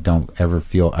 and I don't ever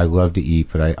feel... I love to eat,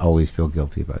 but I always feel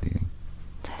guilty about eating.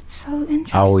 That's so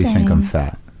interesting. I always think I'm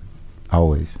fat.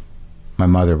 Always. My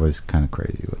mother was kind of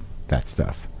crazy with that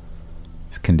stuff.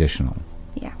 It's conditional.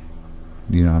 Yeah.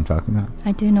 Do you know what I'm talking about?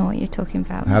 I do know what you're talking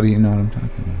about. How do you know what I'm talking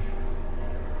about?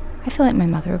 I feel like my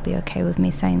mother would be okay with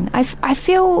me saying that. I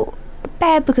feel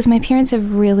bad because my parents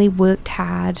have really worked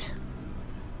hard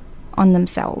on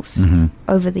themselves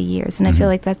over the years, and I feel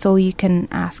like that's all you can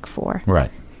ask for.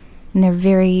 Right. And they're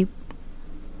very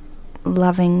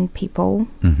loving people,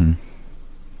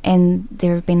 and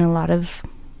there have been a lot of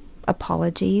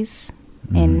apologies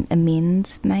and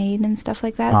amends made and stuff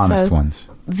like that. Honest ones.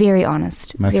 Very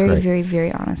honest. That's very, great. very,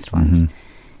 very honest ones.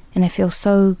 And I feel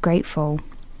so grateful.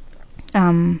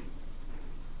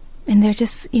 And they're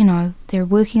just, they're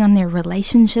working on their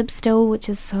relationship still, which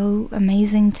is so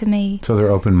amazing to me. So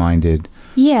they're open-minded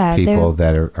people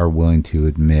that are willing to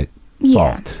admit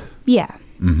fault. Yeah.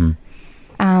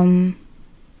 Mm-hmm.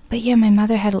 But yeah, my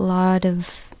mother had a lot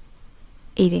of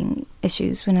eating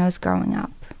issues when I was growing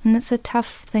up. And it's a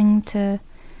tough thing to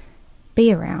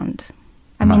be around.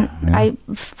 I mean,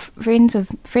 friends of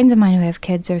mine who have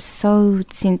kids are so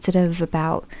sensitive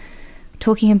about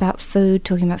talking about food,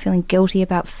 talking about feeling guilty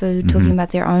about food, talking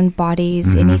about their own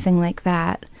bodies, anything like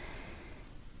that.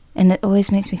 And it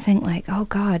always makes me think oh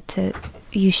God,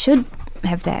 you should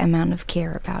have that amount of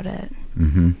care about it.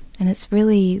 And it's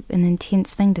really an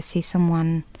intense thing to see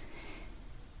someone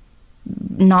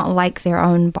not like their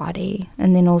own body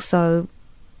and then also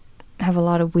have a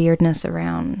lot of weirdness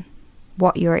around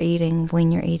what you're eating,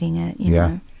 when you're eating it, you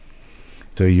know.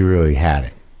 So you really had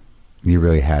it. You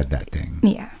really had that thing.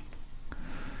 Yeah.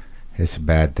 It's a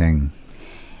bad thing.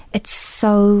 It's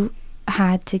so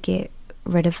hard to get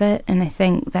rid of it. And I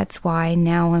think that's why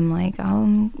now I'm like, oh,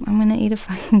 I'm going to eat a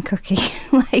fucking cookie.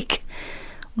 Like,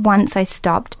 once I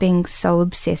stopped being so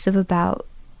obsessive about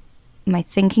my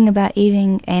thinking about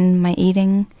eating and my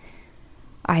eating,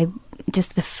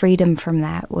 just the freedom from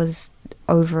that was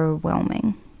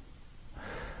overwhelming.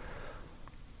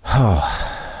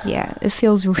 Oh. Yeah, it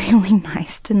feels really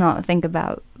nice to not think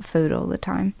about food all the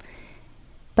time.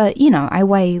 But, you know, I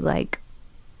weigh like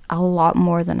a lot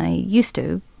more than I used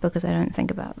to because I don't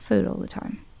think about food all the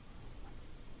time.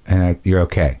 And you're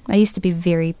okay? I used to be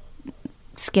very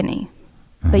skinny,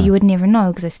 but you would never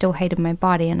know because I still hated my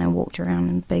body and I walked around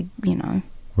in big, you know.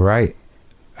 Right.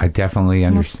 I definitely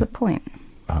understand. What's the point?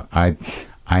 I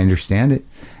understand it.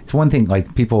 It's one thing,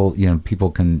 like,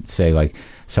 people can say, like,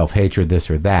 self-hatred, this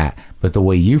or that, but the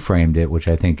way you framed it, which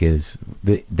I think is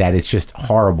that it's just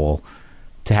horrible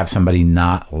to have somebody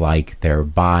not like their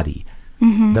body,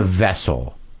 the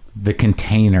vessel, the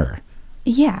container,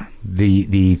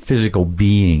 the physical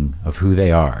being of who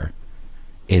they are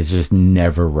is just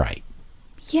never right.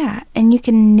 Yeah, and you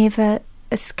can never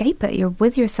escape it. You're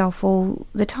with yourself all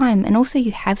the time, and also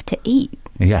you have to eat.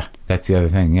 Yeah, that's the other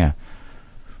thing. Yeah,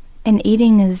 and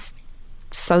eating is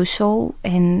social,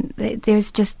 and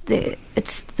there's just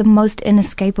it's the most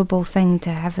inescapable thing to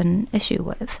have an issue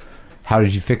with. How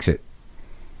did you fix it?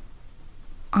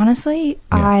 Honestly,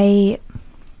 I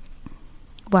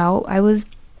was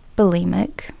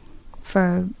bulimic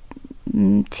for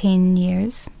 10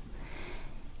 years,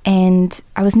 and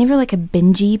I was never like a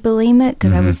bingey bulimic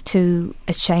because I was too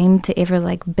ashamed to ever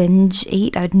like binge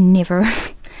eat. I'd never,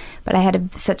 but I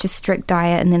had such a strict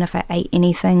diet, and then if I ate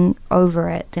anything over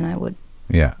it, then I would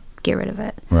get rid of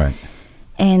it. Right.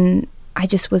 And I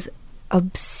just was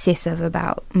obsessive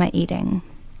about my eating.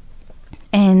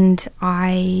 And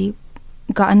I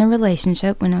got in a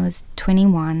relationship when I was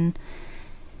 21,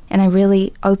 and I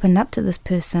really opened up to this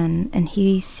person, and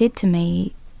he said to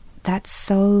me, "That's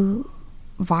so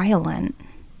violent.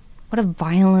 What a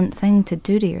violent thing to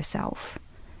do to yourself."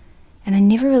 And I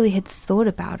never really had thought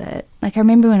about it. Like, I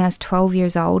remember when I was 12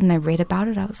 years old and I read about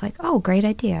it, I was like, oh, great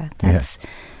idea.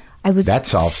 That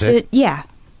solves it. Yeah.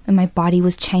 And my body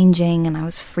was changing, and I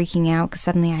was freaking out because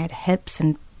suddenly I had hips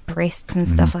and breasts and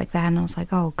stuff like that. And I was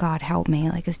like, oh, God, help me.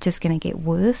 Like, it's just going to get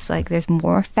worse. Like, there's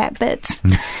more fat bits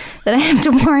that I have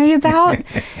to worry about.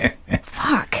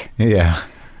 Fuck. Yeah.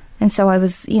 And so I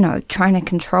was, trying to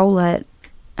control it.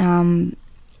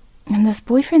 And this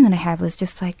boyfriend that I had was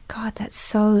just like, God, that's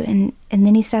so... And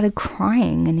then he started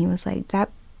crying, and he was like, that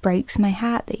breaks my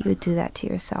heart that you would do that to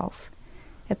yourself.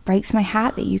 It breaks my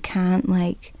heart that you can't,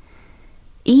 like,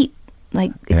 eat,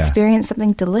 like, experience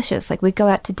something delicious. Like, we'd go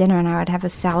out to dinner, and I would have a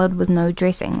salad with no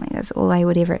dressing. Like, that's all I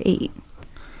would ever eat.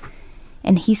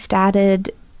 And he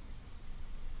started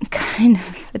kind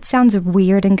of... It sounds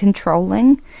weird and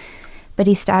controlling, but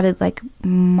he started, like,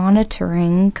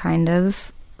 monitoring, kind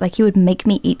of... Like, he would make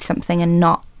me eat something and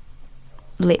not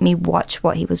let me watch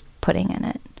what he was putting in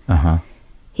it.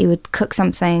 He would cook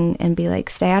something and be like,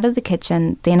 stay out of the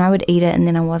kitchen. Then I would eat it, and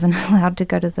then I wasn't allowed to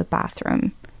go to the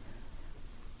bathroom.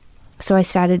 So I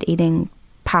started eating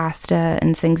pasta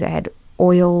and things that had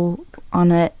oil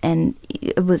on it, and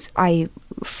I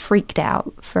freaked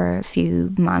out for a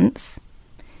few months.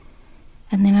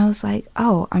 And then I was like,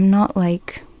 oh, I'm not,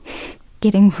 like,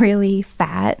 getting really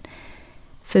fat.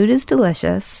 Food is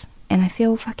delicious, and I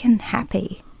feel fucking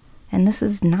happy, and this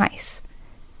is nice.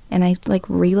 And I, like,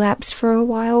 relapsed for a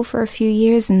while, for a few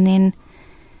years, and then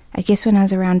I guess when I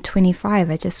was around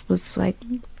 25, I just was, like,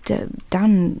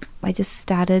 done. I just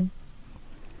started...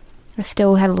 I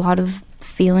still had a lot of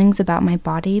feelings about my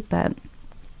body, but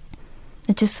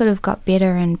it just sort of got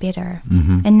better and better.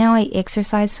 And now I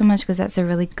exercise so much because that's a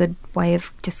really good way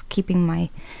of just keeping my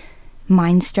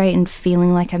mind straight and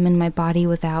feeling like I'm in my body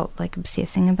without, like,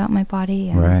 obsessing about my body.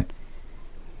 And,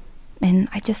 and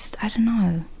I don't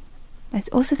know. I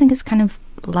also think it's kind of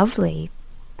lovely.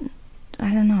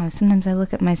 I don't know. Sometimes I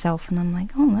look at myself and I'm like,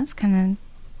 oh, that's kind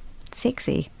of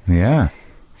sexy. Yeah.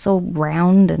 It's all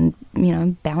round and,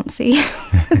 bouncy.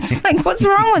 It's like, what's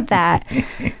wrong with that?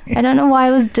 I don't know why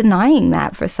I was denying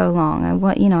that for so long.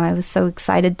 I was so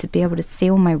excited to be able to see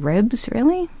all my ribs,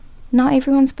 really. Not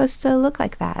everyone's supposed to look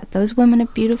like that. Those women are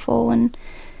beautiful, and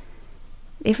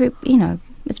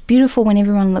it's beautiful when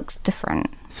everyone looks different.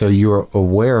 So you're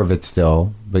aware of it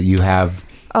still, but you have...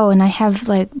 Oh, and I have,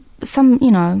 like, some,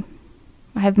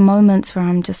 I have moments where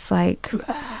I'm just like,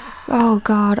 oh,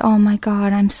 God, oh, my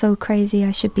God, I'm so crazy.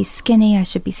 I should be skinny. I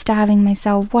should be starving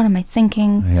myself. What am I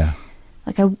thinking? Yeah.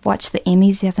 Like, I watched the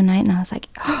Emmys the other night, and I was like,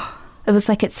 oh, it was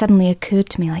like it suddenly occurred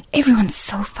to me, like, everyone's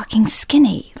so fucking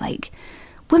skinny. Like...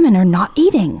 women are not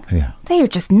eating. Yeah. They are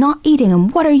just not eating.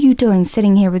 And what are you doing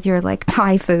sitting here with your like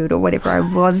Thai food or whatever I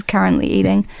was currently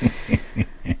eating?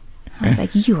 I was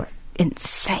like, you are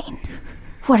insane.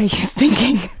 What are you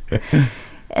thinking?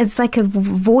 It's like a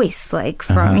voice, like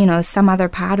from, you know, some other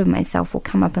part of myself will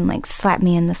come up and like slap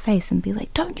me in the face and be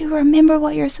like, don't you remember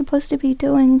what you're supposed to be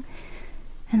doing?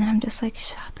 And then I'm just like,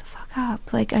 shut the fuck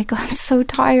up. Like, I got so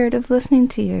tired of listening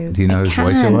to you. Do you know whose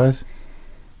voice it was?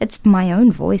 It's my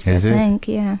own voice, Is it? I think,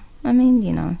 yeah. I mean,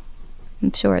 you know,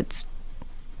 I'm sure it's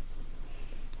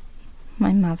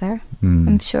my mother.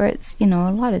 I'm sure it's, you know,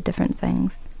 a lot of different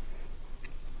things.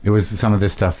 It was some of the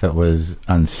stuff that was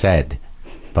unsaid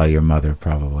by your mother,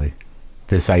 probably.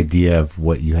 This idea of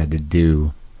what you had to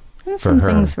do And for some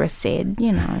her. things were said,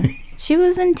 you know. She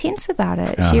was intense about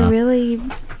it. She really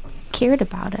cared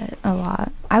about it a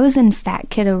lot. I was in fat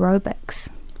kid aerobics.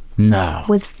 No.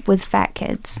 With fat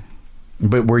kids.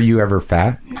 But were you ever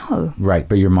fat? No. Right,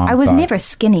 but your mom I was thought- never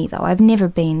skinny, though. I've never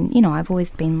been, you know, I've always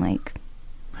been like...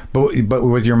 But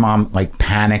was your mom, like,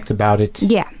 panicked about it?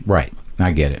 Yeah. Right,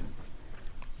 I get it.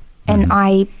 And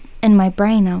in my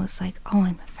brain, I was like, oh,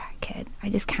 I'm a fat kid. I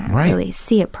just can't really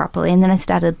see it properly. And then I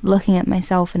started looking at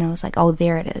myself and I was like, oh,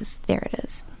 there it is. There it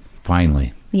is.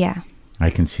 Finally. Yeah. I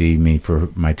can see me for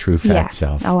my true fat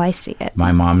self. Oh, I see it.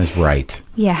 My mom is right.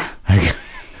 Yeah.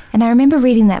 And I remember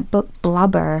reading that book,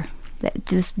 Blubber,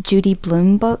 this Judy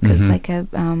Blume book. It's like a...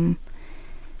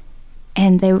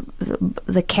 and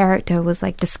the character was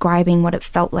like describing what it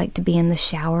felt like to be in the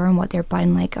shower and what their body,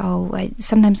 and like,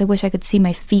 sometimes I wish I could see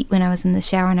my feet when I was in the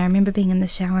shower. And I remember being in the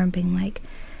shower and being like,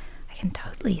 I can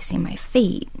totally see my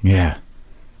feet. Yeah.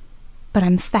 But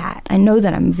I'm fat. I know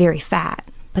that I'm very fat.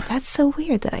 But that's so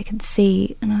weird that I could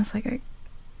see. And I was like,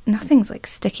 nothing's like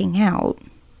sticking out.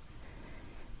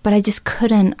 But I just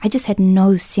couldn't. I just had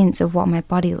no sense of what my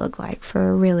body looked like for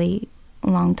a really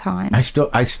long time. I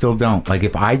still don't. Like,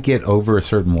 if I get over a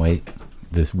certain weight,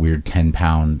 this weird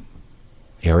 10-pound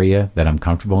area that I'm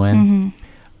comfortable in,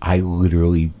 I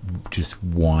literally just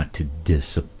want to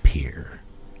disappear.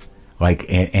 Like,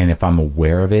 and if I'm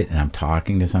aware of it and I'm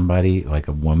talking to somebody, like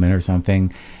a woman or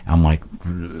something, I'm like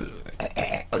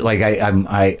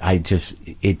it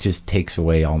just takes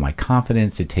away all my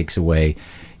confidence. It takes away,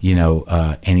 you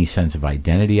know, any sense of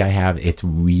identity I have. It's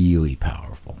really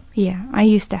powerful. Yeah, I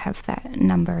used to have that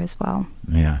number as well.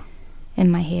 Yeah. In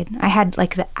my head. I had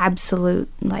like the absolute,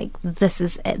 like, this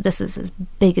is it. This is as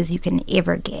big as you can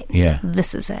ever get. Yeah.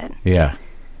 This is it. Yeah.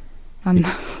 I'm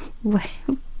way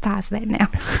past that now.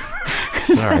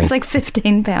 Sorry. That's like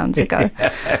 15 pounds ago.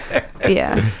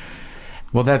 Yeah.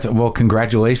 Well,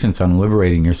 congratulations on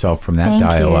liberating yourself from that Thank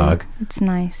dialogue. you. It's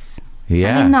nice.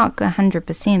 Yeah. I mean, not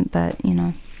 100%, but, you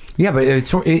know. Yeah, but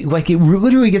it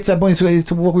literally gets to that point. So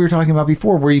it's what we were talking about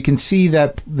before, where you can see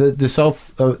that the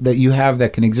self that you have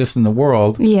that can exist in the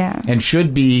world, yeah, and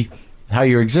should be how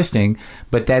you're existing.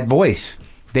 But that voice,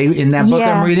 in that book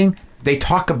I'm reading, they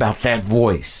talk about that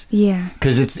voice. Yeah,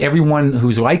 because it's everyone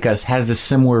who's like us has a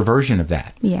similar version of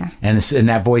that. Yeah, and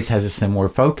that voice has a similar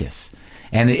focus,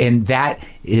 and that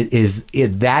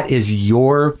is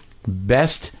your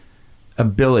best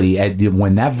ability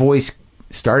when that voice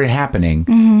started happening.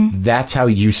 That's how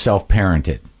you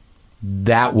self-parented.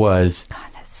 That was... God,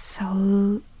 that's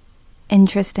so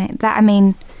interesting.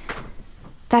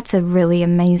 That's a really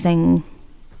amazing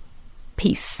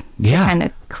piece to kind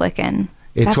of click in.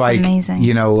 It's that's like, amazing.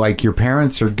 You know, like your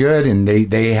parents are good and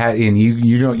they had, and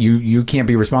you can't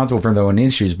be responsible for their own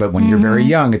issues, but when you're very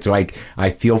young, it's like, I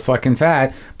feel fucking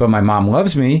fat, but my mom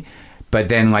loves me. But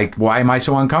then, like, why am I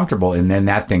so uncomfortable? And then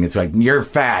that thing, it's like, you're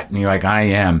fat. And you're like, I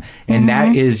am. And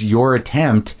that is your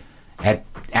attempt at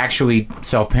actually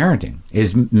self-parenting,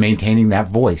 is maintaining that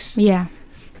voice. Yeah.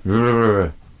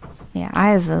 Yeah, I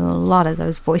have a lot of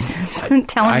those voices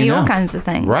telling me all kinds of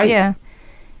things. Right. Yeah.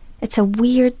 It's a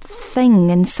weird thing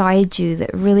inside you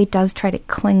that really does try to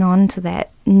cling on to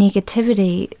that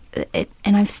negativity.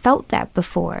 And I've felt that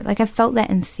before. Like, I've felt that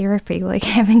in therapy, like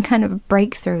having kind of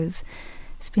breakthroughs.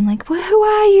 It's been like, well, who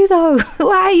are you, though? Who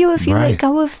are you if you let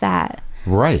go of that?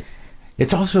 Right.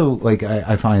 It's also, like,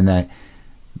 I find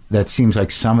that seems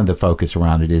like some of the focus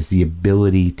around it is the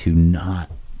ability to not,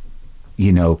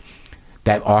 you know,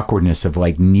 that awkwardness of,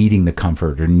 like, needing the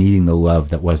comfort or needing the love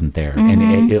that wasn't there.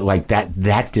 And it like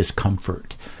that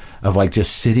discomfort of, like,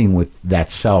 just sitting with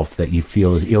that self that you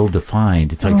feel is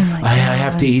ill-defined. It's like, I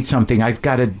have to eat something. I've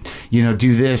got to, you know,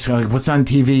 do this. Like, what's on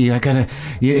TV? I got to,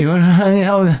 you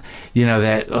know,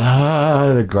 that,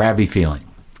 the grabby feeling.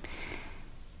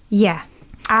 Yeah.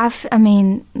 I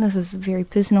mean, this is very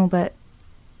personal, but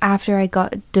after I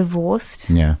got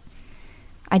divorced,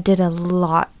 I did a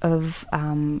lot of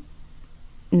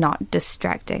not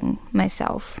distracting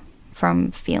myself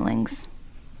from feelings.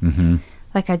 Mm-hmm.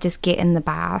 Like, I just get in the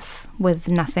bath with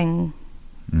nothing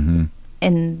Mm-hmm.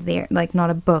 in there, like not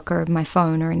a book or my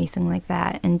phone or anything like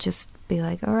that, and just be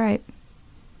like, all right,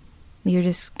 you're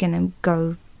just gonna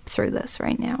go through this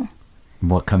right now.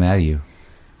 What come out of you?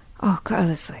 Oh God, it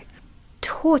was like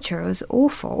torture. It was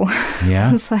awful. Yeah.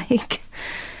 It was like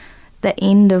the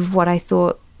end of what I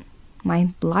thought my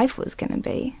life was gonna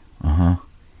be. Uh-huh.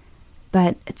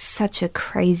 But it's such a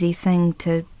crazy thing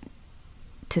to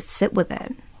sit with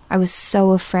it. I was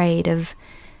so afraid of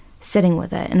sitting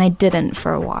with it, and I didn't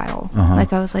for a while. Uh-huh.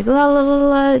 Like, I was like, la la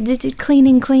la la,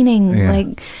 cleaning, Yeah.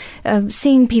 like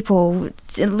seeing people,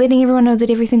 letting everyone know that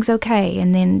everything's okay,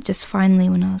 and then just finally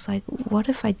when I was like, what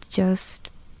if I just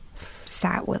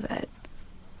sat with it?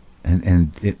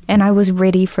 And I was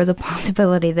ready for the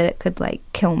possibility that it could like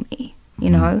kill me,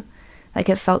 you know? Like,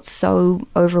 it felt so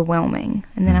overwhelming,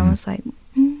 and then I was like,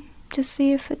 just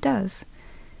see if it does.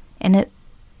 And it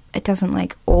doesn't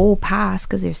like all pass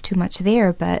because there's too much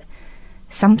there, but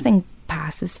something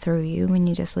passes through you when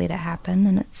you just let it happen,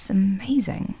 and it's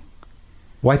amazing.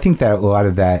 Well, I think that a lot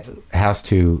of that has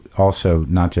to also,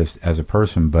 not just as a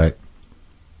person, but,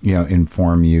 you know,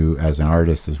 inform you as an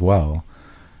artist as well.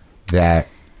 That,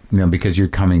 you know, because you're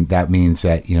coming, that means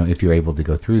that, you know, if you're able to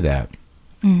go through that,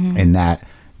 and that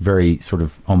very sort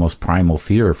of almost primal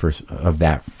fear of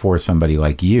that for somebody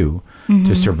like you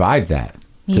to survive that,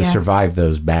 to survive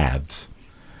those baths,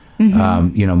 you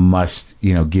know, must,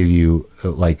 you know, give you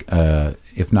like,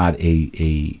 if not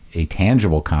a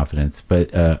tangible confidence, but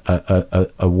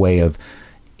a way of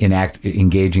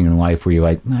engaging in life where you're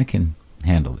like, I can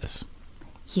handle this.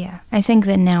 Yeah, I think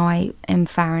that now I am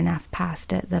far enough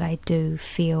past it that I do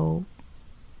feel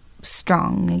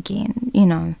strong again, you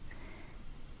know.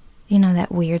 You know,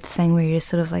 that weird thing where you're just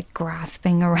sort of like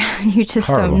grasping around. You just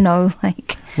Horrible. don't know,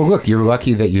 like... Well, look, you're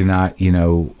lucky that you're not, you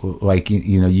know, like,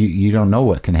 you know, you don't know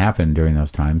what can happen during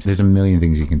those times. There's a million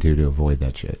things you can do to avoid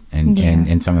that shit.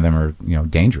 And some of them are, you know,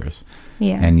 dangerous.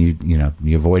 Yeah. And you know,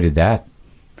 you avoided that.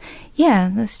 Yeah,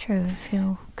 that's true. I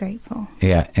feel grateful.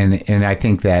 Yeah. And I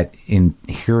think that in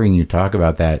hearing you talk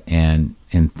about that and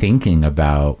thinking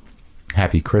about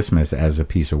Happy Christmas as a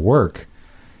piece of work,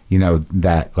 you know,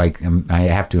 that like, I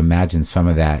have to imagine some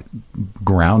of that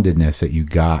groundedness that you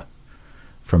got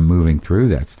from moving through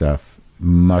that stuff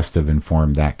must have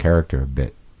informed that character a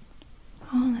bit.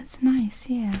 Oh, that's nice,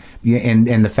 yeah. Yeah,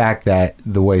 and the fact that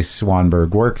the way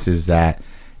Swanberg works is that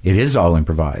it is all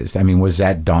improvised. I mean, was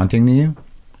that daunting to you?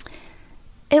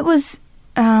 It was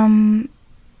a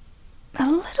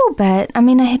little bit. I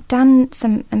mean, I had done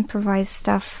some improvised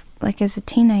stuff, like, as a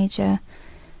teenager.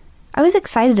 I was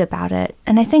excited about it,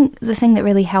 and I think the thing that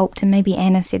really helped, and maybe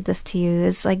Anna said this to you,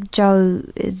 is like Joe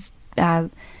is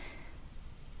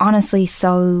honestly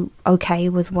so okay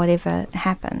with whatever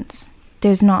happens.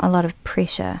 There's not a lot of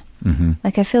pressure. Mm-hmm.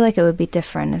 Like, I feel like it would be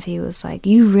different if he was like,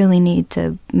 you really need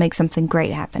to make something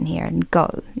great happen here and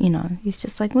go, you know. He's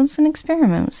just like, well, it's an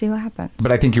experiment, we'll see what happens.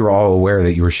 But I think you were all aware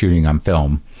that you were shooting on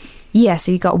film. Yeah,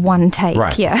 so you got one take,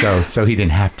 right. yeah. So he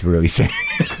didn't have to really say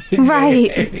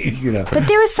right. You know. But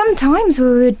there were some times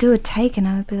where we would do a take and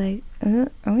I would be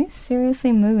like, are we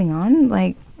seriously moving on?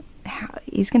 Like,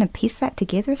 he's going to piece that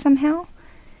together somehow?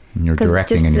 And you're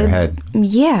directing in your head.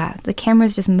 Yeah, the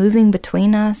camera's just moving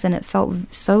between us, and it felt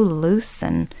so loose.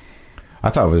 And I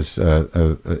thought it was,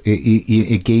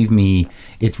 it gave me,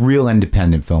 it's real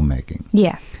independent filmmaking.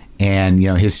 Yeah. And, you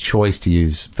know, his choice to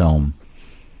use film,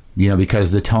 you know,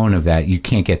 because the tone of that, you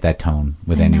can't get that tone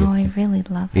with any. I really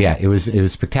love it. Yeah, it was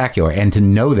spectacular, and to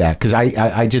know that, because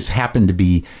I just happened to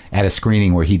be at a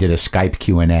screening where he did a Skype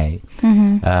Q&A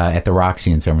at the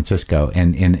Roxy in San Francisco,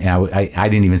 and I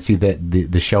didn't even see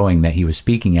the showing that he was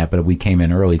speaking at, but we came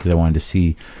in early because I wanted to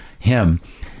see him,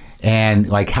 and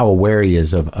like how aware he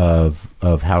is of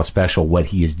how special what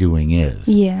he is doing is.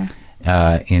 Yeah.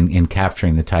 In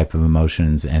capturing the type of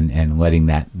emotions and letting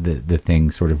that the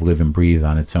thing sort of live and breathe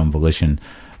on its own volition,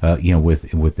 you know,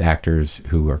 with actors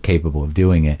who are capable of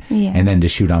doing it, and then to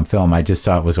shoot on film, I just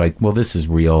thought it was like, well, this is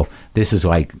real. This is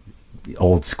like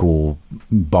old school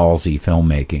ballsy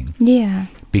filmmaking. Yeah,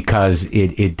 because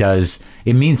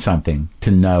it means something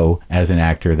to know as an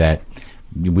actor that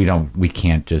we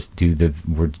can't just do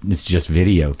it's just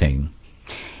video thing.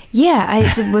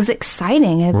 Yeah, it was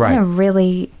exciting. Right.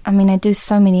 I do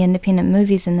so many independent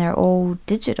movies and they're all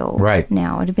digital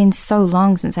now. It had been so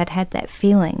long since I'd had that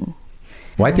feeling.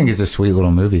 Well, I think it's a sweet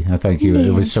little movie. I think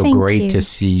it was so great to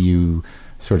see you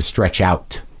sort of stretch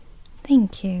out.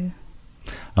 Thank you.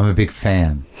 I'm a big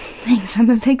fan. Thanks. I'm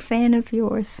a big fan of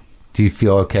yours. Do you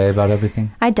feel okay about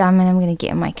everything? I don't, and I'm going to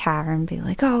get in my car and be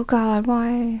like, oh, God,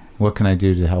 why? What can I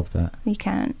do to help that? You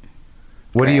can't.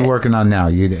 What are you working on now?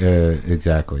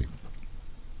 Exactly.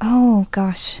 Oh,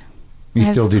 gosh. You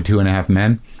still do 2.5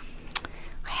 Men?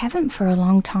 I haven't for a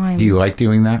long time. Do you like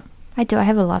doing that? I do. I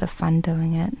have a lot of fun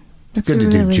doing it. It's good to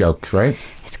do jokes, right?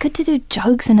 It's good to do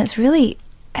jokes, and it's really...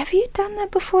 Have you done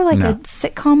that before, like a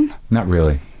sitcom? Not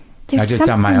really. I just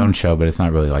done my own show, but it's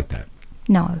not really like that.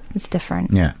 No, it's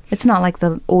different. Yeah. It's not like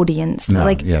the audience. No,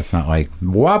 like, yeah, it's not like...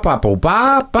 Yeah,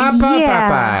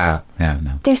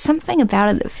 no. There's something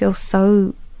about it that feels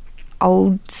so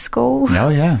old school. Oh,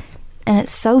 yeah. And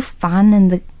it's so fun,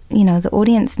 and the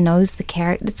audience knows the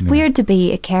character. It's weird to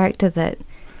be a character that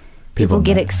people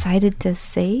get excited to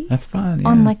see. That's fun,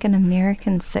 on like an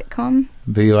American sitcom.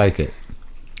 But you like it?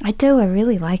 I do. I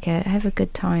really like it. I have a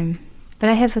good time. But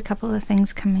I have a couple of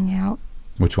things coming out.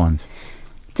 Which ones?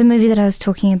 The movie that I was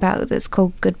talking about that's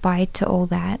called Goodbye to All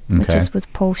That, which is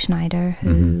with Paul Schneider,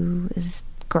 who is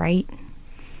great.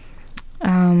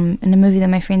 And a movie that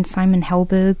my friend Simon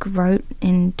Helberg wrote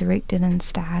and directed and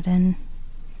starred in,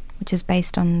 which is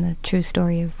based on the true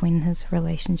story of when his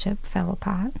relationship fell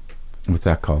apart. What's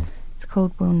that called? It's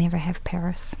called We'll Never Have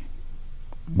Paris.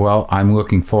 Well, I'm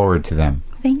looking forward to them.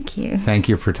 Thank you. Thank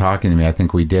you for talking to me. I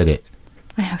think we did it.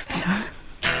 I hope so.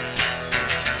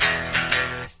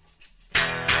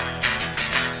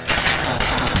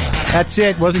 That's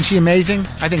it. Wasn't she amazing?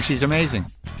 I think she's amazing.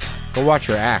 Go watch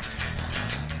her act.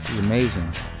 She's amazing.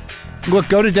 Look,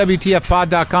 go to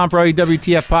WTFpod.com for all your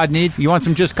WTF pod needs. You want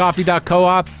some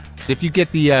justcoffee.coop? If you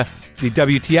get the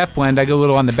WTF blend, I go a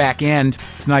little on the back end.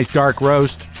 It's a nice dark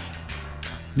roast.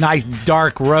 Nice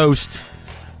dark roast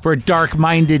for a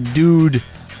dark-minded dude,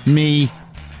 me.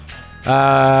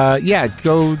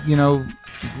 Go,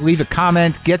 leave a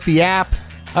comment, get the app,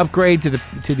 upgrade to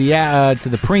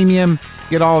the premium,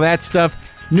 get all that stuff.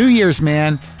 New Year's,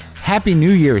 man. Happy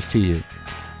New Year's to you.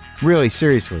 Really,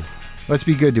 seriously. Let's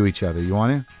be good to each other. You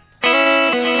want to?